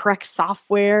them the correct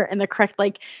software and the correct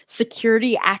like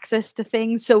security access to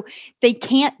things. So they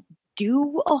can't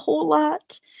do a whole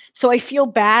lot. So I feel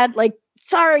bad. Like,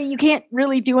 sorry, you can't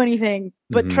really do anything,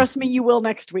 but trust me, you will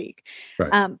next week.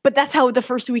 Right. But that's how the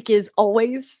first week is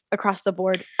always across the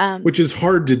board. Which is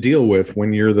hard to deal with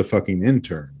when you're the fucking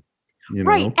intern. You know?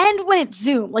 Right. And when it's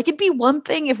Zoom, like, it'd be one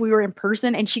thing if we were in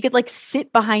person and she could like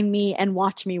sit behind me and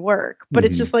watch me work, but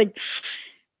it's just like,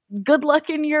 good luck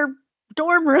in your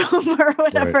dorm room or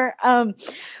whatever.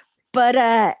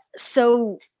 Right.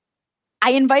 So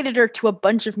I invited her to a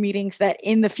bunch of meetings that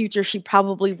in the future she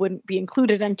probably wouldn't be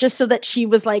included in, just so that she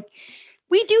was like,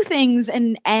 we do things.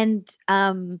 And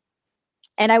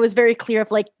I was very clear of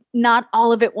like, not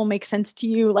all of it will make sense to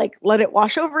you. Like, let it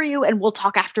wash over you and we'll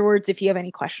talk afterwards if you have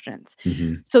any questions.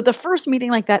 Mm-hmm. So the first meeting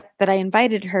like that I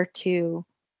invited her to,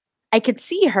 I could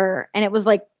see her and it was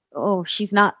like, oh,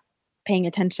 she's not paying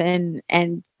attention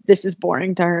and this is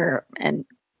boring to her. And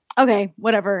okay,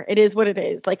 whatever. It is what it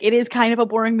is. Like, it is kind of a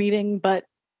boring meeting, but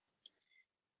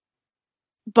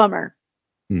bummer.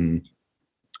 Mm-hmm.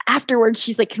 Afterwards,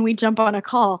 she's like, can we jump on a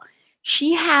call?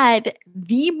 She had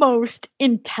the most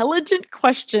intelligent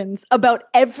questions about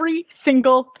every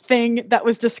single thing that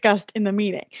was discussed in the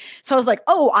meeting. So I was like,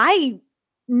 oh, I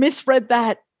misread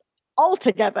that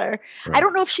altogether. Right. I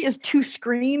don't know if she has two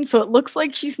screens, so it looks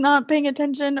like she's not paying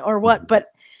attention or what,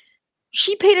 but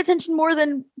she paid attention more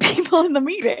than people in the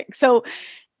meeting. So,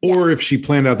 or if she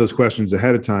planned out those questions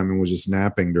ahead of time and was just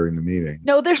napping during the meeting.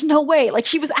 No, there's no way. Like,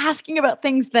 she was asking about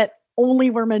things that only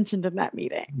were mentioned in that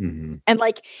meeting. Mm-hmm. And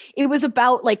like, it was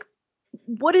about like,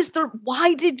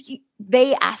 why did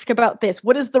they ask about this?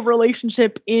 What is the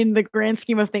relationship in the grand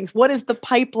scheme of things? What is the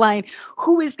pipeline?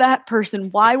 Who is that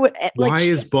person? Why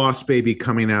is Boss Baby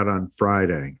coming out on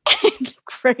Friday?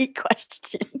 Great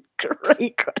question.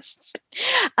 Great question.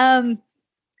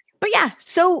 But yeah,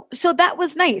 so that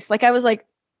was nice. Like, I was like,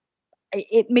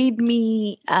 it made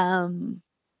me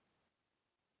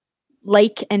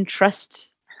like and trust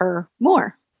her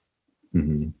more.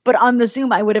 Mm-hmm. But on the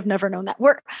Zoom, I would have never known that.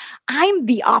 I'm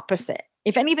the opposite.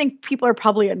 If anything, people are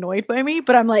probably annoyed by me,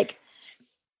 but I'm like,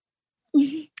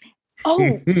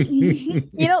 oh,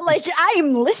 like,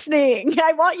 I'm listening.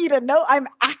 I want you to know I'm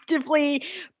actively,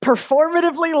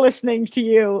 performatively listening to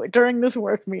you during this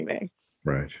work meeting.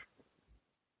 Right.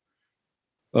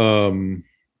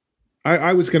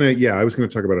 I was gonna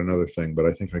talk about another thing, but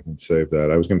I think I can save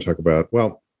that. I was gonna talk about,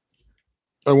 well,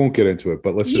 I won't get into it,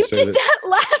 but let's just say that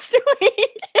last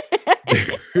week.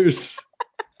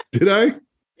 Did I?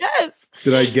 Yes.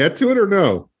 Did I get to it or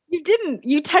no? You didn't.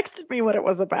 You texted me what it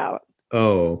was about.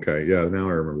 Oh, okay. Yeah, now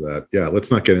I remember that. Yeah, let's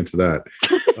not get into that.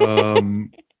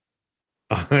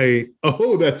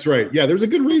 That's right. Yeah, there's a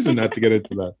good reason not to get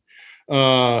into that.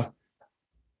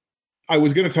 I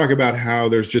was going to talk about how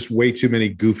there's just way too many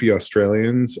goofy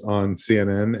Australians on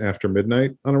CNN after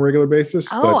midnight on a regular basis.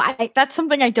 Oh, that's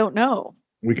something I don't know.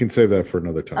 We can save that for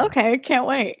another time. Okay, can't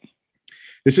wait.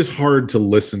 It's just hard to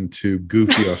listen to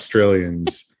goofy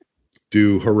Australians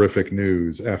do horrific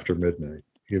news after midnight,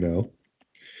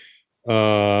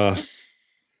 All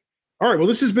right. Well,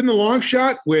 this has been The Long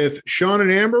Shot with Sean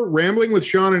and Amber, rambling with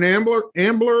Sean and Ambler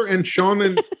and Sean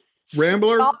and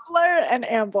Rambler. Ambler and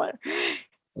Ambler.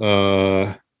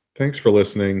 Thanks for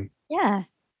listening. Yeah.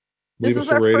 Leave us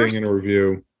a rating and a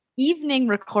review. Evening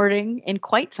recording in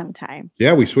quite some time.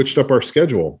 Yeah, we switched up our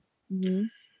schedule.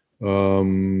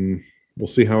 Mm-hmm. We'll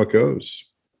see how it goes.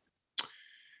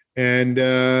 And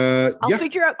I'll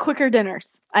figure out quicker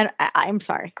dinners. I'm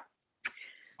sorry.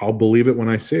 I'll believe it when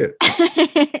I see it.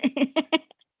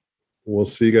 We'll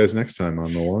see you guys next time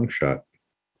on The Long Shot.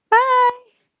 Bye.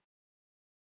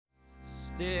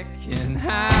 Sticking,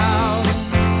 how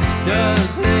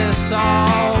does this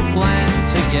all blend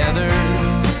together?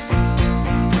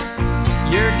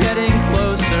 You're getting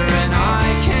closer and I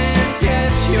can't get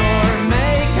your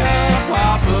makeup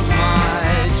off of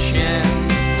my chin.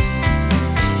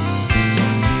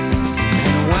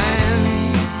 And when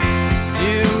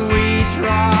do we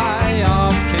dry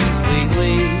off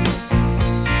completely?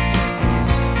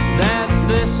 That's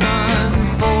this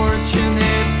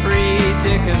unfortunate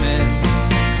predicament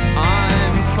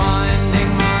I'm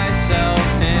finding myself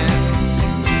in.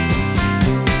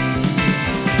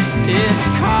 It's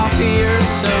coffee or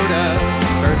soda,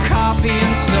 or coffee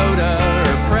and soda,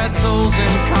 or pretzels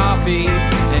and coffee,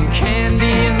 and candy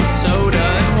and soda.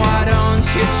 And why don't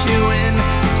you chew in,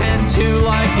 tend to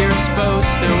like you're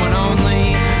supposed to, and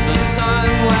only the sun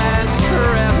lasts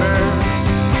forever.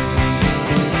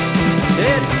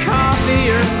 It's coffee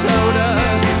or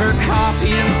soda, or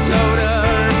coffee and soda,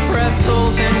 or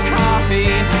pretzels and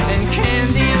coffee, and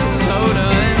candy and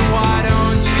soda. And why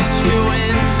don't you chew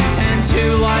in, tend to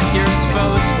like you're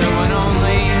supposed to, when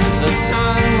only the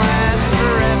sun lasts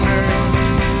forever,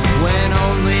 when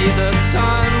only the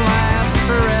sun lasts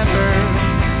forever,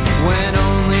 when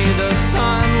only the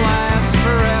sun lasts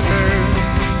forever.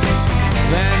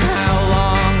 Then how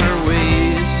long are we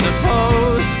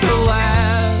supposed to last?